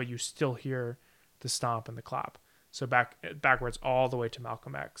 but you still hear the stomp and the clap. So backwards all the way to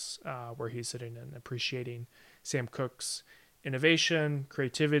Malcolm X, where he's sitting and appreciating Sam Cooke's innovation,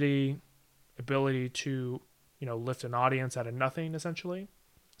 creativity, ability to, lift an audience out of nothing, essentially.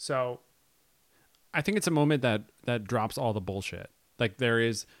 So I think it's a moment that drops all the bullshit. Like there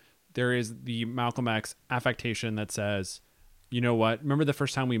is the Malcolm X affectation that says, you know what? Remember the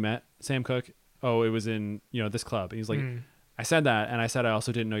first time we met, Sam Cooke? Oh, it was in, this club. And he's like, I said that, and I said I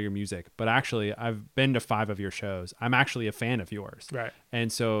also didn't know your music, but actually I've been to 5 of your shows. I'm actually a fan of yours. right.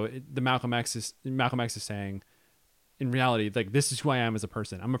 And so Malcolm X is saying, in reality, like, this is who I am as a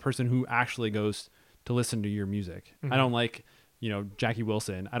person. I'm a person who actually goes to listen to your music. I don't like Jackie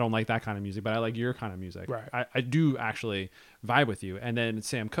Wilson. I don't like that kind of music, but I like your kind of music. Right. I do actually vibe with you. And then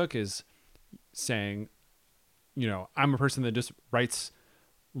Sam Cooke is saying, I'm a person that just writes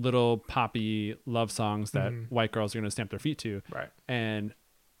little poppy love songs that white girls are going to stamp their feet to. Right. And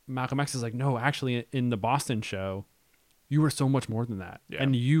Malcolm X is like, no, actually in the Boston show, you were so much more than that. Yeah.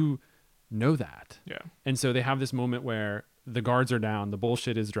 And you know that. Yeah. And so they have this moment where the guards are down, the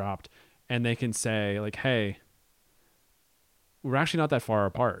bullshit is dropped, and they can say like, hey, we're actually not that far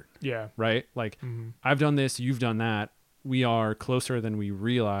apart. Yeah. Right? Like, I've done this, you've done that. We are closer than we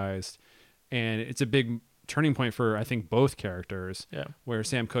realized. And it's a big turning point for, I think, both characters. Yeah. Where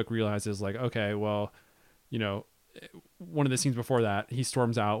Sam Cooke realizes like, okay, well, one of the scenes before that, he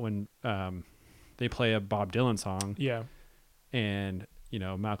storms out when they play a Bob Dylan song. Yeah. And,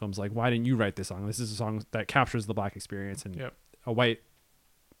 Malcolm's like, why didn't you write this song? This is a song that captures the Black experience. And a white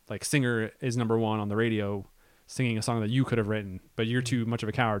like singer is number one on the radio singing a song that you could have written, but you're too much of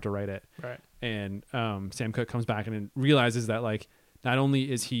a coward to write it. Right. And Sam Cooke comes back and realizes that like, not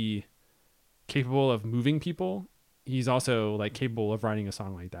only is he capable of moving people, he's also like capable of writing a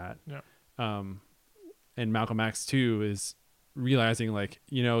song like that. Yeah. And Malcolm X too is realizing like,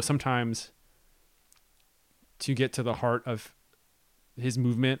 sometimes to get to the heart of his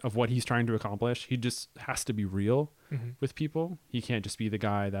movement of what he's trying to accomplish, he just has to be real with people. He can't just be the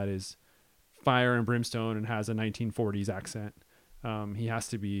guy that is fire and brimstone and has a 1940s accent. He has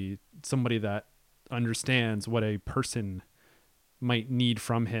to be somebody that understands what a person might need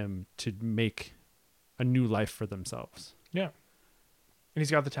from him to make a new life for themselves. Yeah. And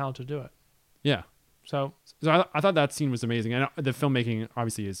he's got the talent to do it. Yeah. So I thought that scene was amazing. And the filmmaking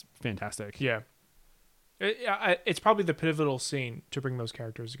obviously is fantastic. yeah. It's probably the pivotal scene to bring those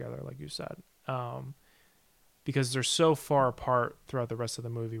characters together, like you said, because they're so far apart throughout the rest of the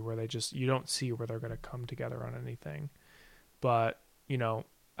movie where you don't see where they're going to come together on anything. But,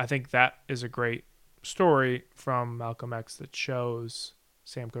 I think that is a great story from Malcolm X that shows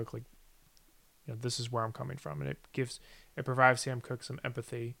Sam Cooke, like, this is where I'm coming from. And it provides Sam Cooke some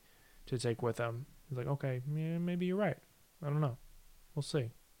empathy to take with him. He's like, okay, yeah, maybe you're right. I don't know. We'll see.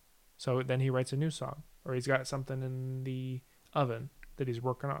 So then he writes a new song. Or he's got something in the oven that he's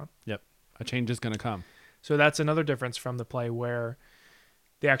working on. Yep. A change is going to come. So that's another difference from the play where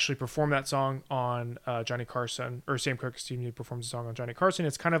they actually perform that song on Johnny Carson, or Sam Cooke, performs the song on Johnny Carson.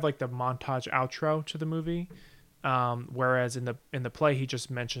 It's kind of like the montage outro to the movie. Whereas in the play, he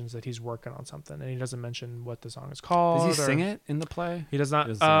just mentions that he's working on something, and he doesn't mention what the song is called. Does he sing it in the play? He does not.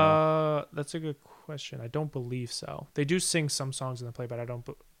 That's a good question. I don't believe so. They do sing some songs in the play, but I don't.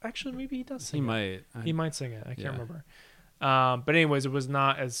 Actually, maybe he does sing it. He might sing it. I can't remember. But anyways, it was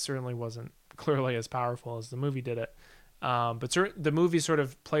not certainly wasn't clearly as powerful as the movie did it. But the movie sort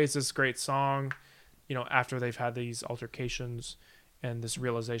of plays this great song, after they've had these altercations and this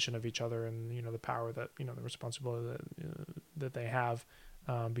realization of each other and, the power that, the responsibility that they have,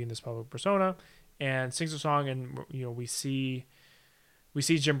 being this public persona, and sings a song. And, we see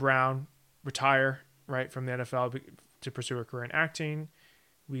Jim Brown retire, right, from the NFL to pursue a career in acting.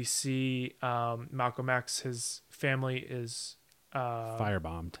 We see Malcolm X, his family is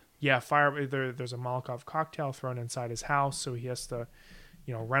firebombed. Yeah, there's a Molotov cocktail thrown inside his house, so he has to,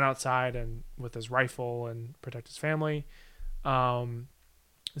 run outside and with his rifle and protect his family. Sam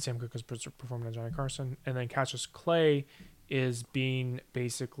Cooke is performing on Johnny Carson, and then Cassius Clay is being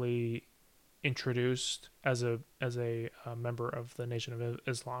basically introduced as a member of the Nation of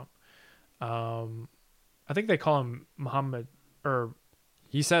Islam. I think they call him Muhammad, or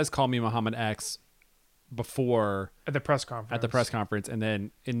he says, "Call me Muhammad X." Before at the press conference, and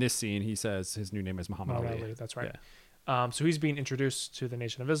then in this scene he says his new name is Muhammad Ali. That's right. Yeah. So he's being introduced to the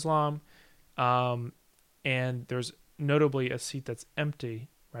Nation of Islam, and there's notably a seat that's empty,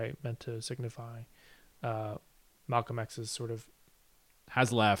 right, meant to signify Malcolm X's sort of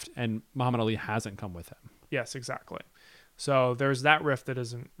has left, and Muhammad Ali hasn't come with him. Yes, exactly. So there's that rift that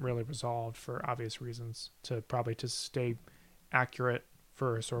isn't really resolved for obvious reasons, to stay accurate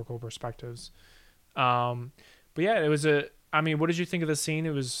for historical perspectives. But yeah, it was what did you think of the scene? It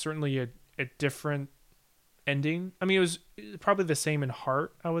was certainly a different ending. I mean, it was probably the same in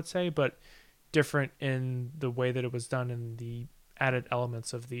heart, I would say, but different in the way that it was done and the added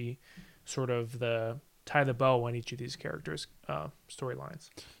elements of the sort of the tie the bow on each of these characters' storylines.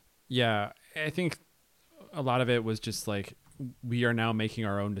 Yeah, I think a lot of it was just like, we are now making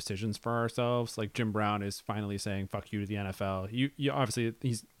our own decisions for ourselves. Like Jim Brown is finally saying "fuck you" to the NFL. You obviously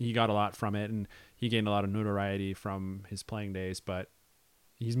he got a lot from it, and he gained a lot of notoriety from his playing days. But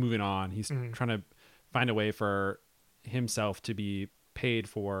he's moving on. He's trying to find a way for himself to be paid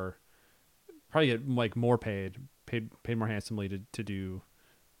for, probably get like more paid paid more handsomely to do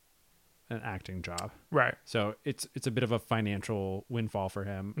an acting job. Right. So it's a bit of a financial windfall for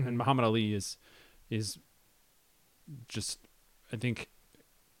him. Mhm. And Muhammad Ali is just, I think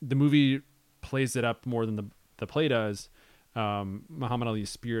the movie plays it up more than the play does. Muhammad Ali's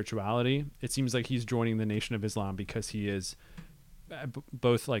spirituality. It seems like he's joining the Nation of Islam because he is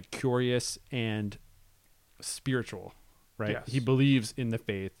both like curious and spiritual, right? Yes. He believes in the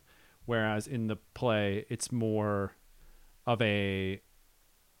faith, whereas in the play, it's more of a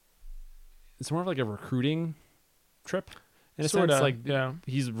recruiting trip in a Sorta, sense. Like yeah.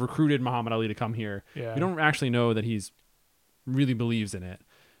 he's recruited Muhammad Ali to come here. Yeah. We don't actually know that he's really believes in it.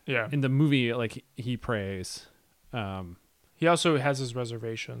 Yeah. In the movie, like he prays. He also has his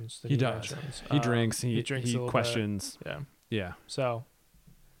reservations. That He does. mentions. He drinks. He drinks a He little questions. bit. Yeah. Yeah. So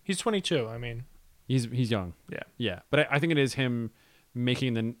he's 22. I mean, He's young. Yeah. Yeah. But I think it is him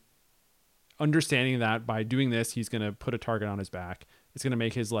making understanding that by doing this, he's going to put a target on his back. It's going to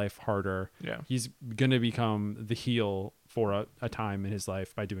make his life harder. yeah. He's going to become the heel for a time in his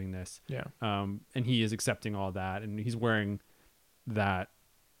life by doing this. Yeah. And he is accepting all that, and he's wearing that.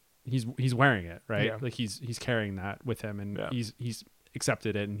 He's wearing it, right? Yeah. Like he's carrying that with him, and Yeah. he's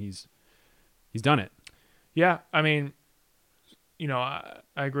accepted it, and he's done it. Yeah. I mean, I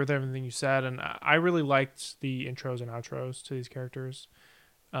agree with everything you said, and I really liked the intros and outros to these characters.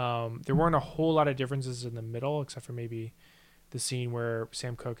 There weren't a whole lot of differences in the middle, except for maybe the scene where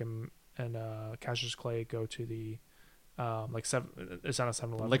Sam Cooke and Cassius Clay go to the it's not a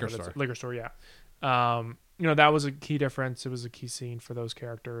 7-Eleven, Liquor but it's store. a liquor store, yeah. That was a key difference. It was a key scene for those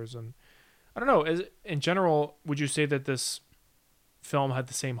characters, and I don't know. In general, would you say that this film had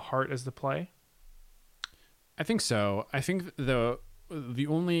the same heart as the play? I think so. I think the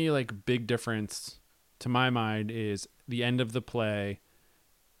only like big difference to my mind is the end of the play.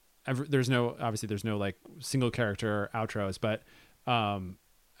 There's no like single character outros, but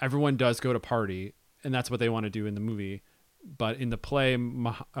everyone does go to party, and that's what they want to do in the movie. But in the play,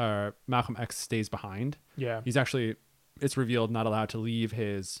 Malcolm X stays behind. Yeah. He's actually, it's revealed, not allowed to leave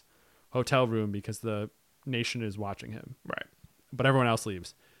his hotel room because the nation is watching him. Right. But everyone else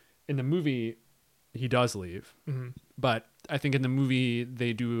leaves. In the movie, he does leave. Mm-hmm. But I think in the movie,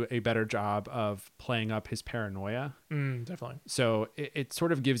 they do a better job of playing up his paranoia. Definitely. So it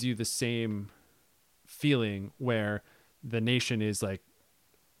sort of gives you the same feeling where the nation is like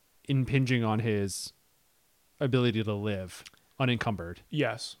impinging on his ability to live unencumbered.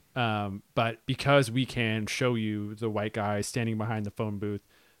 Yes. But because we can show you the white guy standing behind the phone booth,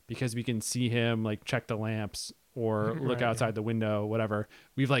 because we can see him like check the lamps or look Right, outside the window, whatever,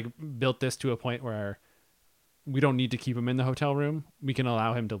 we've like built this to a point where we don't need to keep him in the hotel room. We can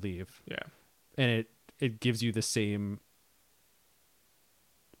allow him to leave. Yeah. And it gives you the same,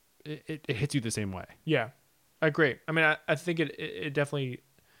 it hits you the same way. Yeah. I agree. I mean, I think it definitely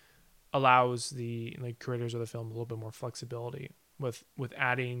allows the creators of the film a little bit more flexibility with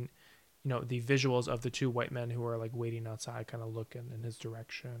adding, the visuals of the two white men who are like waiting outside, kind of looking in his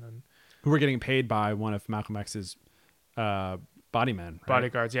direction, and Who were getting paid by one of Malcolm X's body men, right?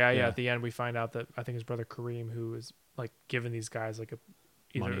 bodyguards. Yeah, Yeah. At the end, we find out that I think his brother Kareem, who is like giving these guys like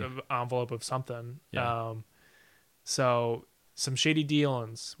either Money. an envelope of something. Yeah. So some shady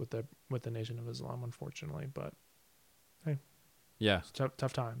dealings with the Nation of Islam, unfortunately, but Yeah. it's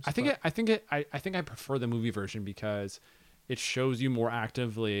tough times. I think I prefer the movie version because it shows you more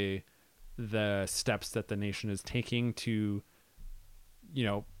actively the steps that the nation is taking to,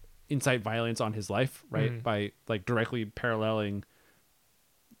 incite violence on his life, right? Mhm. By like directly paralleling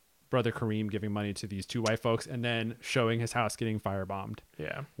brother Kareem giving money to these two white folks and then showing his house getting firebombed.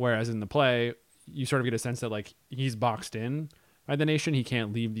 Yeah. Whereas in the play, you sort of get a sense that like he's boxed in by the nation. He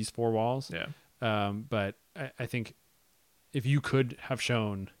can't leave these four walls. Yeah. But I think if you could have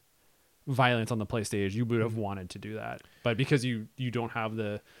shown violence on the play stage, you would have wanted to do that. But because you don't have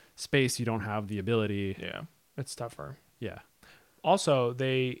the space, you don't have the ability. Yeah. It's tougher. Yeah. Also,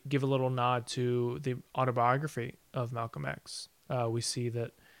 they give a little nod to the autobiography of Malcolm X. We see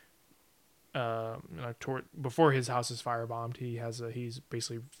that before his house is firebombed, he's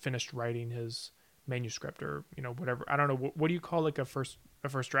basically finished writing his manuscript or whatever. I don't know what do you call like a first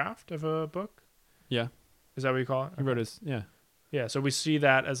draft of a book? Yeah. Is that what you call it? He wrote his, yeah. Yeah. So we see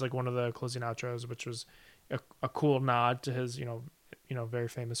that as like one of the closing outros, which was a cool nod to his very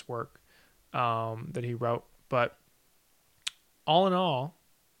famous work that he wrote. But all in all,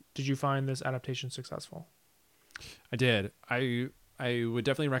 did you find this adaptation successful? I did. I would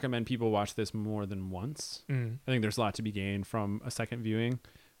definitely recommend people watch this more than once. I think there's a lot to be gained from a second viewing.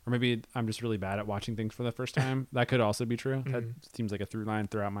 Or maybe I'm just really bad at watching things for the first time. That could also be true. That seems like a through line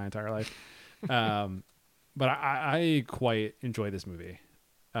throughout my entire life. but I quite enjoy this movie.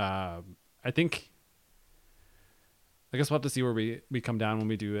 I think, I guess we'll have to see where we come down when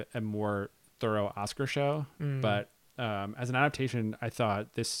we do a more thorough Oscar show. But as an adaptation, I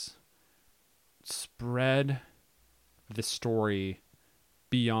thought this spread the story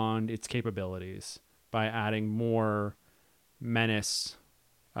beyond its capabilities by adding more menace,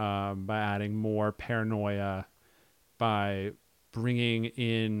 by adding more paranoia, by bringing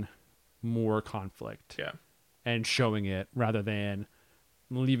in more conflict, and showing it rather than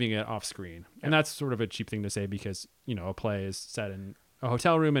leaving it off screen. And that's sort of a cheap thing to say because, you know, a play is set in a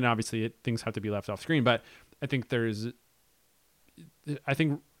hotel room and obviously things have to be left off screen. But I think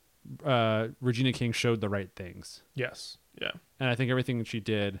Regina King showed the right things. Yes. Yeah. And I think everything she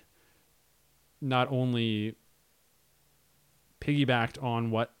did not only piggybacked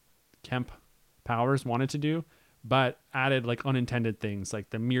on what Kemp Powers wanted to do, but added like unintended things like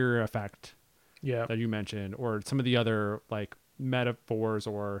the mirror effect that you mentioned, or some of the other like metaphors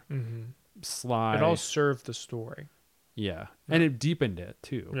or sly. It all served the story. Yeah. And it deepened it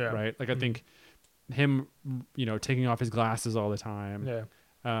too. Yeah. Right. Like I think him, you know, taking off his glasses all the time.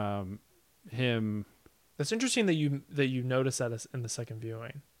 Yeah. Him. That's interesting that you noticed that in the second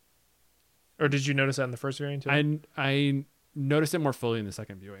viewing. Or did you notice that in the first viewing too? I noticed it more fully in the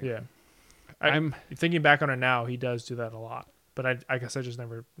second viewing. Yeah. I'm thinking back on it now, he does do that a lot. But I guess I just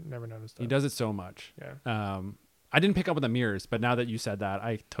never noticed that. He does it so much. Yeah. I didn't pick up on the mirrors, but now that you said that,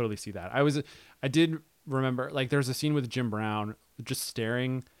 I totally see that. I did remember, like, there's a scene with Jim Brown just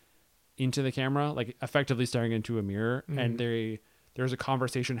staring into the camera, like effectively staring into a mirror, and there's a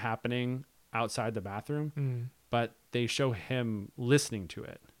conversation happening outside the bathroom, but they show him listening to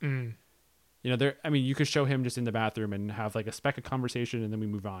it. You know, you could show him just in the bathroom and have like a speck of conversation and then we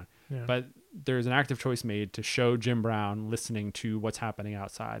move on. Yeah. But there's an active choice made to show Jim Brown listening to what's happening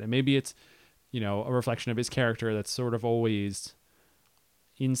outside. And maybe it's, you know, a reflection of his character that's sort of always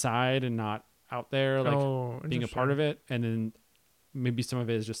inside and not out there, like being a part of it. And then maybe some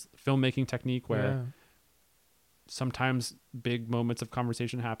of it is just filmmaking technique where sometimes big moments of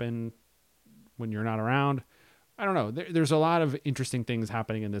conversation happen when you're not around. I don't know. There's a lot of interesting things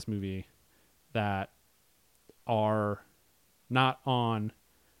happening in this movie that are not on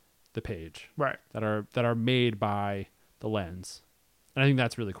the page, right? That are made by the lens, and I think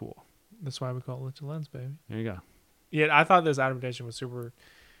that's really cool. That's why we call it Lit Lens, baby. There you go. Yeah, I thought this adaptation was super,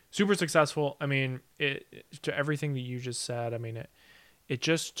 super successful. I mean, to everything that you just said. I mean, it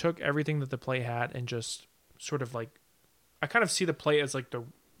just took everything that the play had and just sort of like, I kind of see the play as like the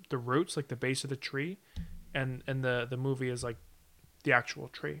roots, like the base of the tree, and the movie is like the actual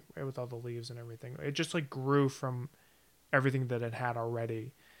tree, right, with all the leaves and everything. It just like grew from everything that it had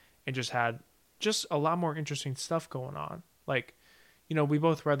already, and just had just a lot more interesting stuff going on. Like, you know, we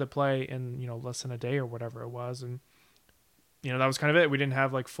both read the play in, you know, less than a day or whatever it was, and you know, that was kind of it. We didn't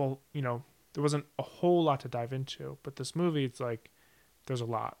have like full, you know, there wasn't a whole lot to dive into. But this movie, it's like there's a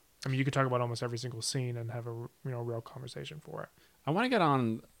lot. I mean, you could talk about almost every single scene and have a, you know, real conversation for it. I want to get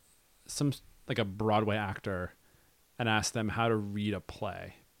on some like a Broadway actor and ask them how to read a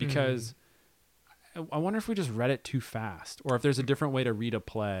play, because I wonder if we just read it too fast, or if there's a different way to read a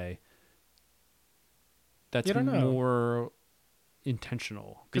play that's more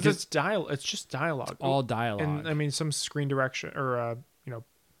intentional. Because it's just dialogue. It's all dialogue. And I mean, some screen direction or you know,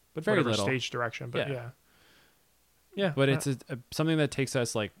 but very little stage direction. But yeah. But it's something that takes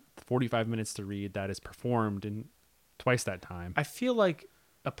us like 45 minutes to read that is performed in twice that time. I feel like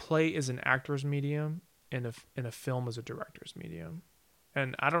a play is an actor's medium, and a film is a director's medium.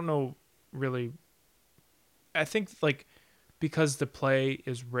 And I don't know really. I think like because the play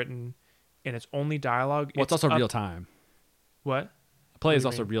is written and it's only dialogue. Well, it's also real time. What? A play is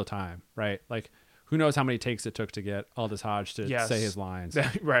also real time, right? Like, who knows how many takes it took to get Aldous Hodge to say his lines.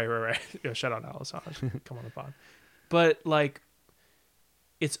 Right. Yeah, shout out Aldous Hodge. Come on the pod. But like,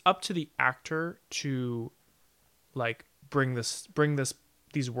 it's up to the actor to like bring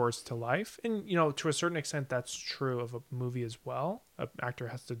these words to life. And, you know, to a certain extent, that's true of a movie as well. An actor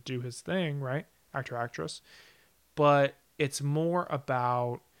has to do his thing, right? Actor, actress. But it's more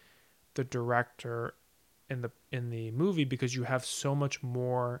about the director in the movie, because you have so much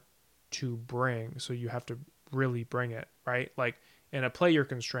more to bring. So you have to really bring it, right? Like in a play, you're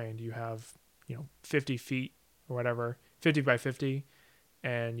constrained. You have, you know, 50 feet or whatever, 50 by 50,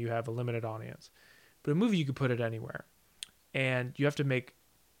 and you have a limited audience. But a movie, you could put it anywhere. And you have to make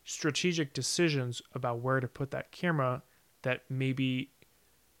strategic decisions about where to put that camera that maybe,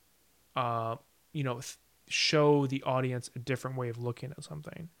 you know, show the audience a different way of looking at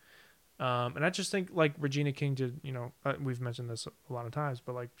something. And I just think like Regina King did, you know, we've mentioned this a lot of times,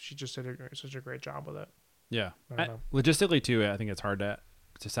 but like she just did such a great job with it. Yeah. I don't know. Logistically too, I think it's hard to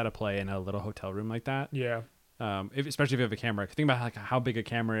set a play in a little hotel room like that. Yeah. Especially if you have a camera. Think about like how big a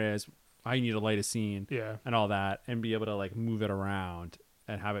camera is, how you need to light a scene, Yeah. and all that, and be able to like move it around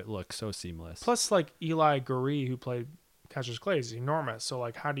and have it look so seamless. Plus, like Eli Goree, who played Cassius Clay, is enormous. So,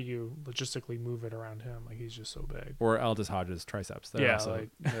 like, how do you logistically move it around him? Like, he's just so big. Or Aldous Hodge's triceps. They're Yeah, also, like-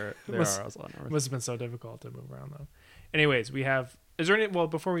 they Must- are also enormous. Must have been so difficult to move around, though. Anyways, we have. Is there any? Well,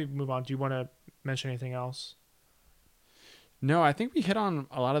 before we move on, do you want to mention anything else? No, I think we hit on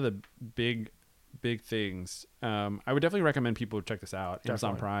a lot of the big things. I would definitely recommend people check this out.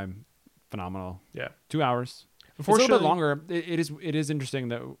 Amazon Definitely. Prime, phenomenal. Yeah. 2 hours. It's a little bit longer. It is interesting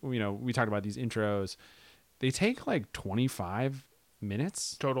that we talked about these intros. They take like 25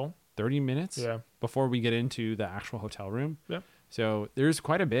 minutes, Total. 30 minutes Yeah. before we get into the actual hotel room. Yeah. So there's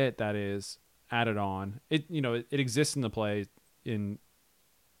quite a bit that is added on. It exists in the play in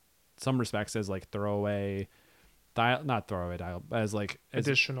some respects as like throwaway not throwaway dial, as like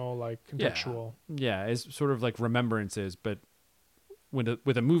Additional, like contextual. Yeah, as sort of like remembrances, but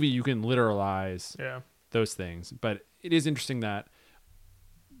with a movie you can literalize those things. But it is interesting that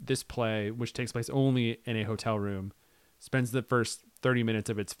this play, which takes place only in a hotel room, spends the first 30 minutes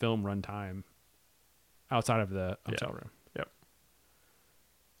of its film runtime outside of the hotel room. Yep.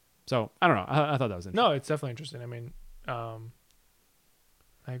 So I don't know. I thought that was interesting. No, it's definitely interesting. I mean,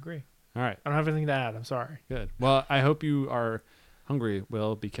 I agree. All right. I don't have anything to add. I'm sorry. Good. Well, I hope you are hungry,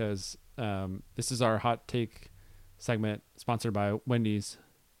 Will, because this is our hot take segment sponsored by Wendy's.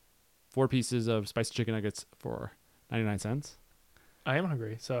 4 pieces of spicy chicken nuggets for 99 cents. I am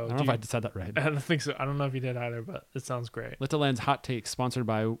hungry. So I don't know if I said that right. I don't think so. I don't know if you did either, but it sounds great. Let the Lens hot take sponsored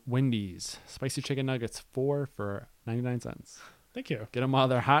by Wendy's. Spicy chicken nuggets 4 for 99 cents. Thank you. Get them while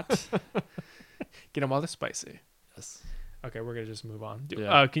they're hot. Get them all the spicy. Yes. Okay, we're gonna just move on.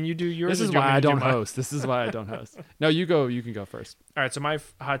 Yeah. Can you do yours? This is or do you want why me I to do don't mine? host. This is why I don't host. No, you go. You can go first. All right. So my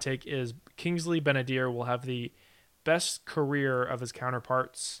hot take is Kingsley Benadir will have the best career of his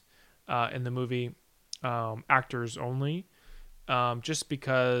counterparts in the movie, actors only. Just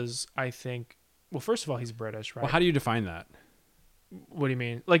because I think, well, first of all, he's British, right? Well, how do you define that? What do you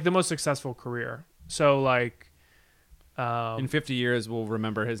mean? Like the most successful career. So like, In 50 years, we'll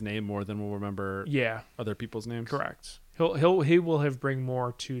remember his name more than we'll remember yeah, other people's names. correct. He will have bring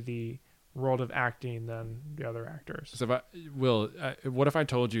more to the world of acting than the other actors. So, what if I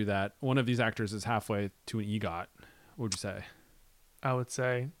told you that one of these actors is halfway to an EGOT? What would you say? I would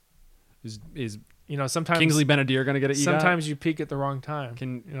say, Is sometimes Kingsley Benadir going to get an EGOT? sometimes you peak at the wrong time.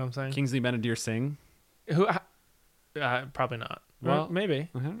 Can You know what I'm saying? Kingsley Benadir sing? Who? Probably not. Well- Well, maybe.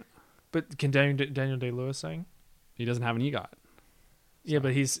 But can Daniel Day-Lewis sing? He doesn't have an EGOT. Yeah,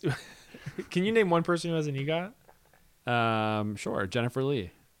 but he's. Can you name one person who has an EGOT? Sure. Jennifer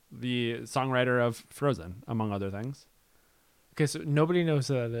Lee, the songwriter of Frozen, among other things. Okay, so nobody knows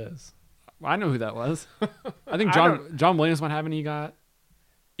who that is. I know who that was. I think I John Williams might have an EGOT.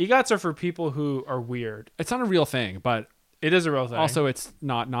 EGOTs are for people who are weird. It's not a real thing, but It is a real thing. also it's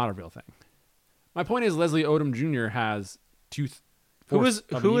not a real thing. My point is Leslie Odom Jr. has who is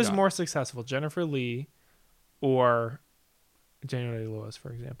EGOT. more successful, Jennifer Lee or Daniel Day-Lewis,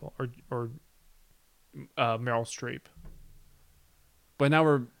 for example, or Meryl Streep?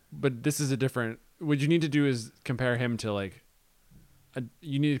 But this is a different. What you need to do is compare him to like.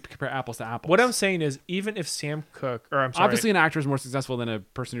 You need to compare apples to apples. What I'm saying is, even if Sam Cooke, or I'm sorry, Obviously, an actor is more successful than a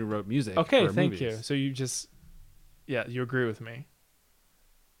person who wrote music. okay, for thank movies. you. So you just, you agree with me.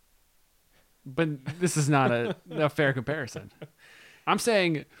 But this is not a fair comparison. I'm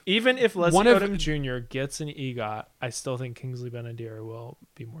saying Even if Leslie One of- Odom Jr. gets an EGOT, I still think Kingsley Benadir will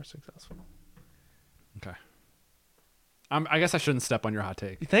be more successful. okay. I guess I shouldn't step on your hot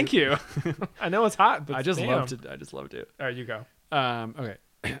take. Thank you. I know it's hot, but I just damn. love to. I just love to. All right, you go. Okay.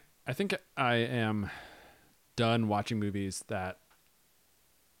 I think I am done watching movies that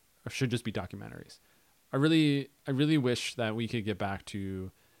should just be documentaries. I really wish that we could get back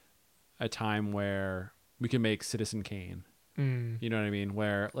to a time where we could make Citizen Kane. You know what I mean?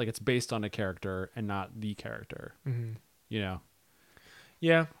 Where like it's based on a character and not the character. Mm-hmm. You know.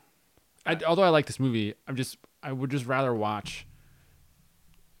 Yeah. Although I like this movie, I would just rather watch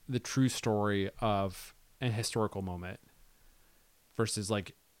the true story of an historical moment versus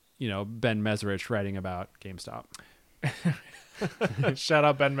like, Ben Mesrich writing about GameStop. Shout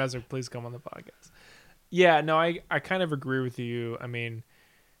out Ben Messer. Please come on the podcast. Yeah, no, I kind of agree with you. I mean,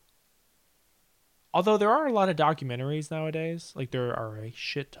 although there are a lot of documentaries nowadays, like there are a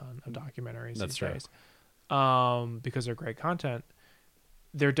shit ton of documentaries That's these true. days, because they're great content.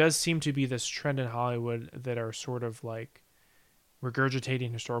 There does seem to be this trend in Hollywood that are sort of like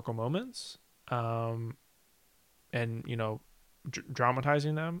regurgitating historical moments. and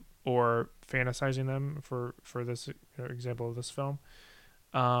dramatizing them or fantasizing them for this example of this film.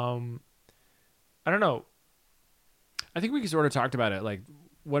 I don't know. I think we sort of talked about it. Like,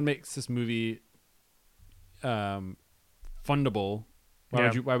 what makes this movie fundable?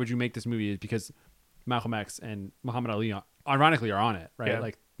 Why would you make this movie? Is because Malcolm X and Muhammad Ali, ironically, are on it, right? Yeah.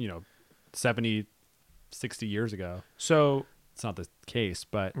 Like, 70, 60 years ago. So It's not the case,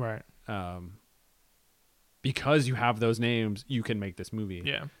 but right. because you have those names, you can make this movie,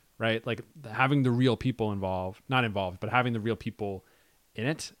 Yeah. right? Like, having the real people not involved, but having the real people in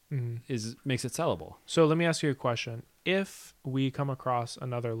it makes it sellable. So let me ask you a question. If we come across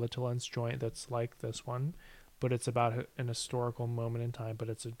another Little Ends joint that's like this one, but it's about an historical moment in time, but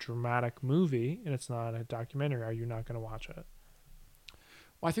it's a dramatic movie and it's not a documentary, are you not going to watch it?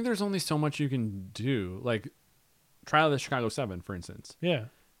 Well, I think there's only so much you can do. Like, Trial of the Chicago 7, for instance. Yeah.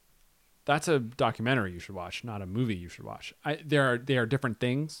 That's a documentary you should watch, not a movie you should watch. They are different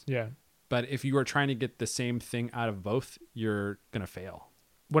things, Yeah. but if you are trying to get the same thing out of both, you're going to fail.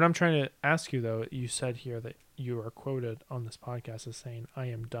 What I'm trying to ask you, though, you said here that you are quoted on this podcast as saying, I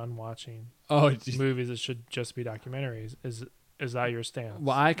am done watching movies that should just be documentaries. Is that your stance?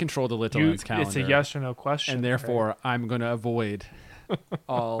 Well, I control the Little Ends calendar. It's a yes or no question. And therefore, right? I'm going to avoid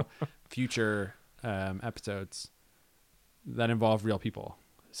all future episodes that involve real people.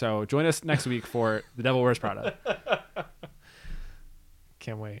 So join us next week for The Devil Wears Prada.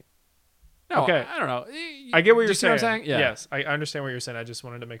 Can't wait. No, okay. I don't know. I get what you're saying. What I'm saying? Yeah. Yes, I understand what you're saying. I just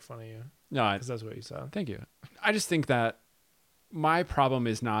wanted to make fun of you. No, because that's what you said. Thank you. I just think that my problem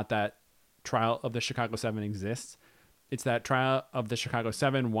is not that Trial of the Chicago 7 exists. It's that Trial of the Chicago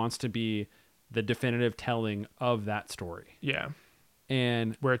 7 wants to be the definitive telling of that story. Yeah.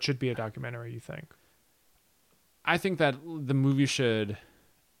 And where it should be a documentary, you think? I think that the movie should,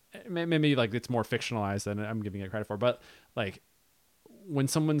 maybe like it's more fictionalized than I'm giving it credit for, but like when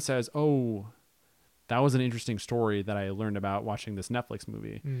someone says, oh, that was an interesting story that I learned about watching this Netflix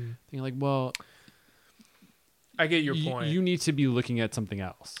movie, you're like, well, I get your point. You need to be looking at something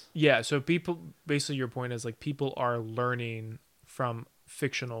else. Yeah. So people, basically your point is like people are learning from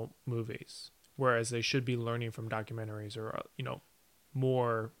fictional movies, whereas they should be learning from documentaries or,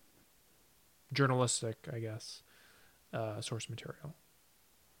 more journalistic, I guess, source material.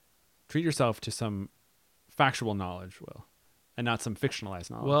 Treat yourself to some factual knowledge, Will, and not some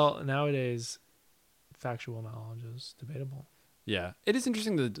fictionalized knowledge. Well, nowadays, factual knowledge is debatable. Yeah, it is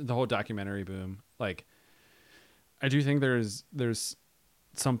interesting the whole documentary boom. Like, I do think there's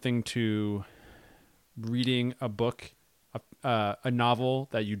something to reading a book, a novel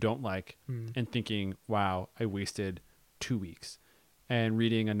that you don't like, and thinking, "Wow, I wasted 2 weeks," and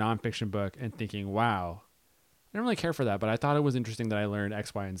reading a nonfiction book and thinking, "Wow, I don't really care for that, but I thought it was interesting that I learned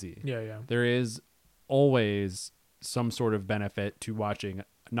X, Y, and Z." Yeah, yeah. There is always some sort of benefit to watching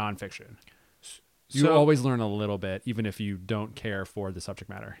nonfiction. You always learn a little bit, even if you don't care for the subject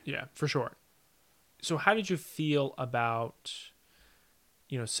matter. Yeah, for sure. So how did you feel about,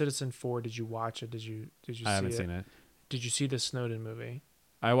 Citizen4? Did you watch it? Did you see it? I haven't seen it. Did you see the Snowden movie?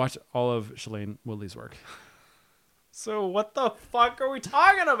 I watched all of Shailene Woodley's work. So what the fuck are we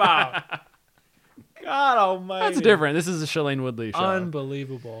talking about? God almighty. That's different. This is a Shailene Woodley show.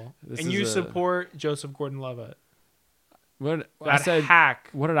 Unbelievable. And you support Joseph Gordon-Levitt. What I said, hack.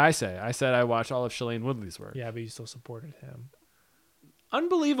 What did I say? I said I watched all of Shailene Woodley's work. Yeah, but you still supported him.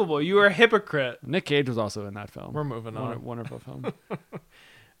 Unbelievable. You are a hypocrite. Nick Cage was also in that film. We're moving on. Wonderful film.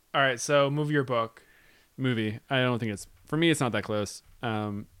 All right, so movie or book? Movie. I don't think for me, it's not that close.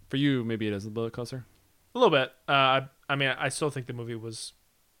 For you, maybe it is a little bit closer. A little bit. I mean, I still think the movie was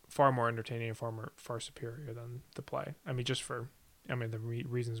far more entertaining and far superior than the play. I mean, just for, the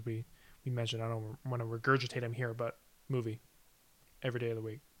reasons we mentioned. I don't want to regurgitate them here, but movie. Every day of the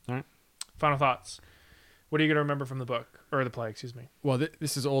week. All right. Final thoughts. What are you going to remember from the book? Or the play, excuse me. Well,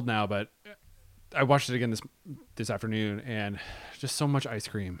 this is old now, but I watched it again this afternoon, and just so much ice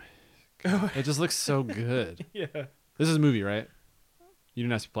cream. It just looks so good. Yeah. This is a movie, right? You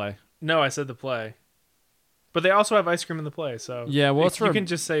didn't ask me to play. No, I said the play. But they also have ice cream in the play, so yeah. Well, you can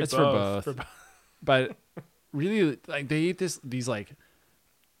just say it's both. for both. But really, like they eat these like,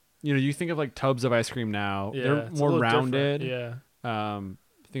 you think of like tubs of ice cream now. Yeah, they're more rounded. different. Yeah.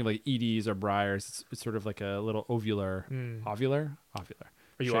 Think of like Edie's or Breyers. It's sort of like a little ovular. Ovular.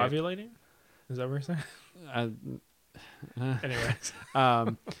 Are you ovulating? Is that what you're saying? Anyways.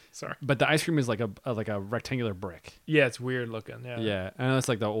 Sorry. But the ice cream is like a rectangular brick. Yeah, it's weird looking. Yeah. Yeah, and that's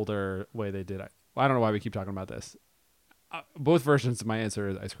like the older way they did it. I don't know why we keep talking about this. Both versions of my answer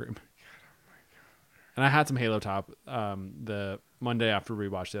is ice cream. And I had some Halo Top the Monday after we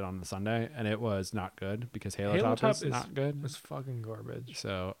watched it on the Sunday, and it was not good because Halo Top is not good. It's fucking garbage.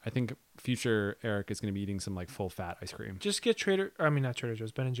 So I think future Eric is going to be eating some like full fat ice cream. Just get not Trader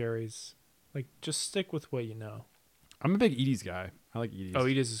Joe's, Ben and Jerry's. Like, just stick with what you know. I'm a big Edie's guy. I like Edie's. Oh,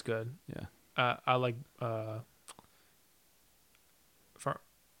 Edie's is good. Yeah. I like I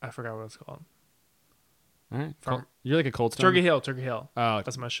forgot what it's called. All right. You're like a Cold Stone. Turkey Hill. Oh,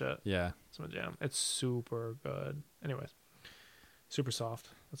 That's my shit. yeah. That's my jam. It's super good. Anyways, super soft.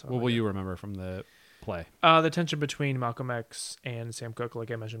 That's What will you remember from the play? The tension between Malcolm X and Sam Cooke,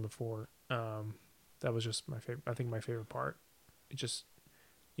 like I mentioned before. That was just my favorite. I think my favorite part. It just,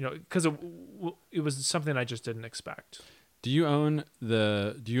 because it was something I just didn't expect. Do you own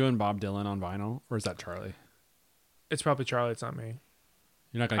Bob Dylan on vinyl, or is that Charlie? It's probably Charlie. It's not me.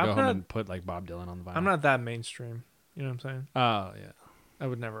 You're not gonna go home and put like Bob Dylan on the vinyl. I'm not that mainstream. You know what I'm saying? Oh yeah. I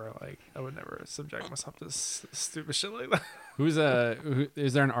would never subject myself to stupid shit like that.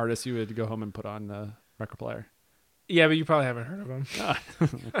 Is there an artist you would go home and put on the record player? Yeah, but you probably haven't heard of him.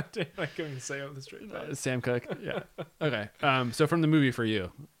 I couldn't say on the street. Sam Cooke. Yeah. Okay. So from the movie for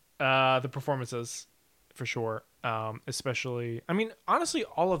you, the performances, for sure. Especially, I mean, honestly,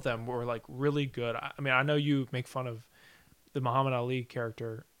 all of them were like really good. I mean, I know you make fun of the Muhammad Ali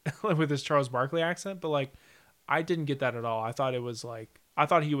character with his Charles Barkley accent, but like, I didn't get that at all. I thought he was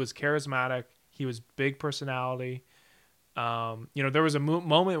charismatic. He was big personality. There was a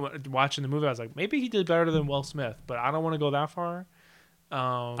moment watching the movie, I was like, maybe he did better than Will Smith, but I don't want to go that far.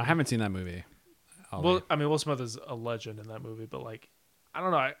 I haven't seen that movie. Well, I mean, Will Smith is a legend in that movie, but like, I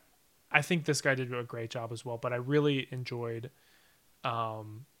don't know. I think this guy did a great job as well, but I really enjoyed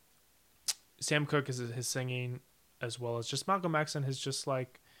Sam Cooke his singing, as well as just Malcolm X and his just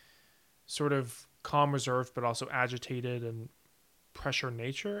like sort of calm, reserved, but also agitated and pressure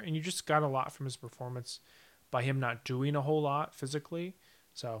nature. And you just got a lot from his performance by him not doing a whole lot physically.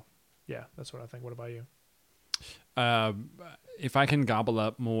 So yeah, that's what I think. What about you? If I can gobble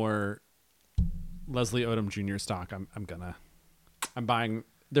up more Leslie Odom Jr. stock, I'm buying.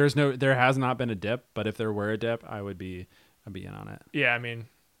 There has not been a dip, but if there were a dip, I'd be in on it. Yeah, I mean,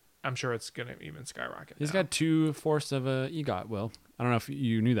 I'm sure it's gonna even skyrocket. He's got 2/4 of a EGOT. Will, I don't know if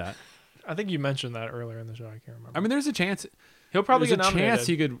you knew that. I think you mentioned that earlier in the show. I can't remember. I mean, there's a chance he'll probably get nominated. There's a chance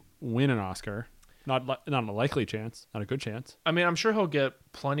he could win an Oscar. Not a likely chance. Not a good chance. I mean, I'm sure he'll get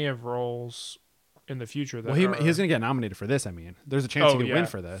plenty of roles in the future. He's going to get nominated for this. I mean, there's a chance he could win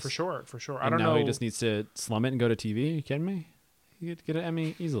for this. For sure. I don't know. He just needs to slum it and go to TV. Are you kidding me? He could get an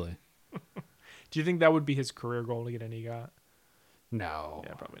Emmy easily. Do you think that would be his career goal to get an EGOT? No.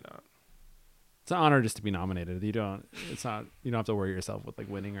 Yeah, probably not. It's an honor just to be nominated. You don't have to worry yourself with like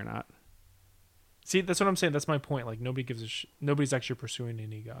winning or not. See, that's what I'm saying. That's my point. Like nobody's actually pursuing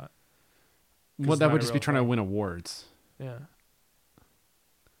an EGOT. Well, that would just be trying to win awards. Yeah.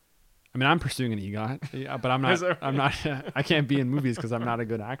 I mean, I'm pursuing an EGOT, but I'm not. I can't be in movies because I'm not a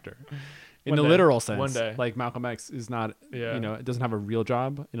good actor. In the literal sense, one day. Like Malcolm X is not. Yeah. It doesn't have a real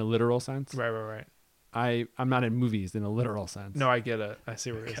job in a literal sense. Right. I'm not in movies in a literal sense. No, I get it. I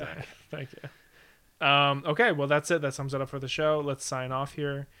see what you're saying. Thank you. Okay, well that's it. That sums it up for the show. Let's sign off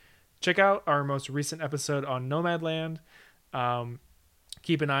here. Check out our most recent episode on Nomadland.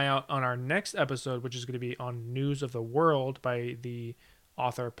 Keep an eye out on our next episode, which is going to be on News of the World by the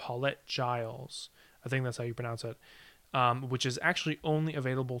author Paulette Giles. I think that's how you pronounce it. Which is actually only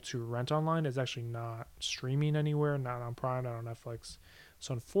available to rent online. It's actually not streaming anywhere, not on Prime, not on Netflix.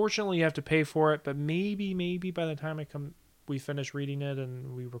 So unfortunately, you have to pay for it. But maybe by the time we finish reading it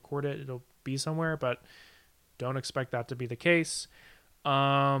and we record it, it'll be somewhere. But don't expect that to be the case.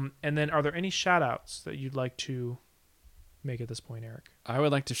 And then, are there any shout outs that you'd like to make at this point, Eric? I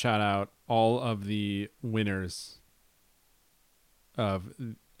would like to shout out all of the winners of,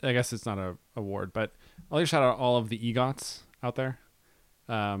 I guess it's not a award, but I'd like to shout out all of the EGOTs out there.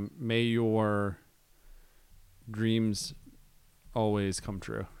 May your dreams always come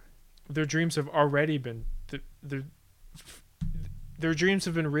true. Their dreams have already been their dreams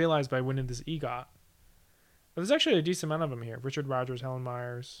have been realized by winning this EGOT. But there's actually a decent amount of them here. Richard Rodgers, Helen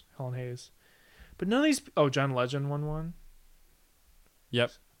Myers, Helen Hayes. But none of these... Oh, John Legend won one.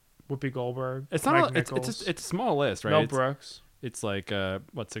 Yep. Whoopi Goldberg. It's not. It's a small list, right? Mel Brooks. It's like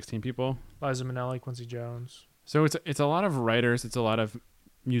 16 people. Liza Minnelli, Quincy Jones. So it's a lot of writers. It's a lot of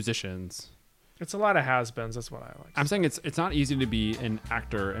musicians. It's a lot of has-beens. That's what I like. I'm saying it's not easy to be an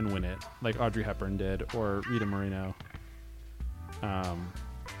actor and win it, like Audrey Hepburn did or Rita Moreno.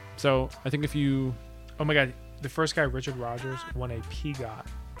 So I think if you... Oh my God. The first guy, Richard Rodgers, won a PGOT,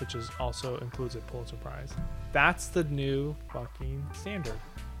 which is also includes a Pulitzer Prize. That's the new fucking standard.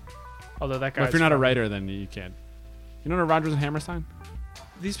 Although that guy. Well, if you're not a writer, then you can't. You know what a Rodgers and Hammerstein?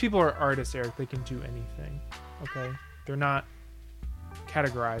 These people are artists, Eric. They can do anything. Okay, they're not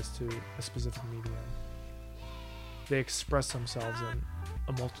categorized to a specific medium. They express themselves in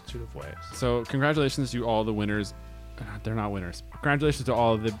a multitude of ways. So congratulations to all the winners. They're not winners. Congratulations to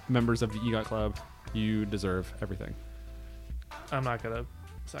all the members of the EGOT Club. You deserve everything. I'm not gonna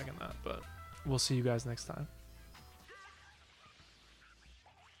second that, but we'll see you guys next time.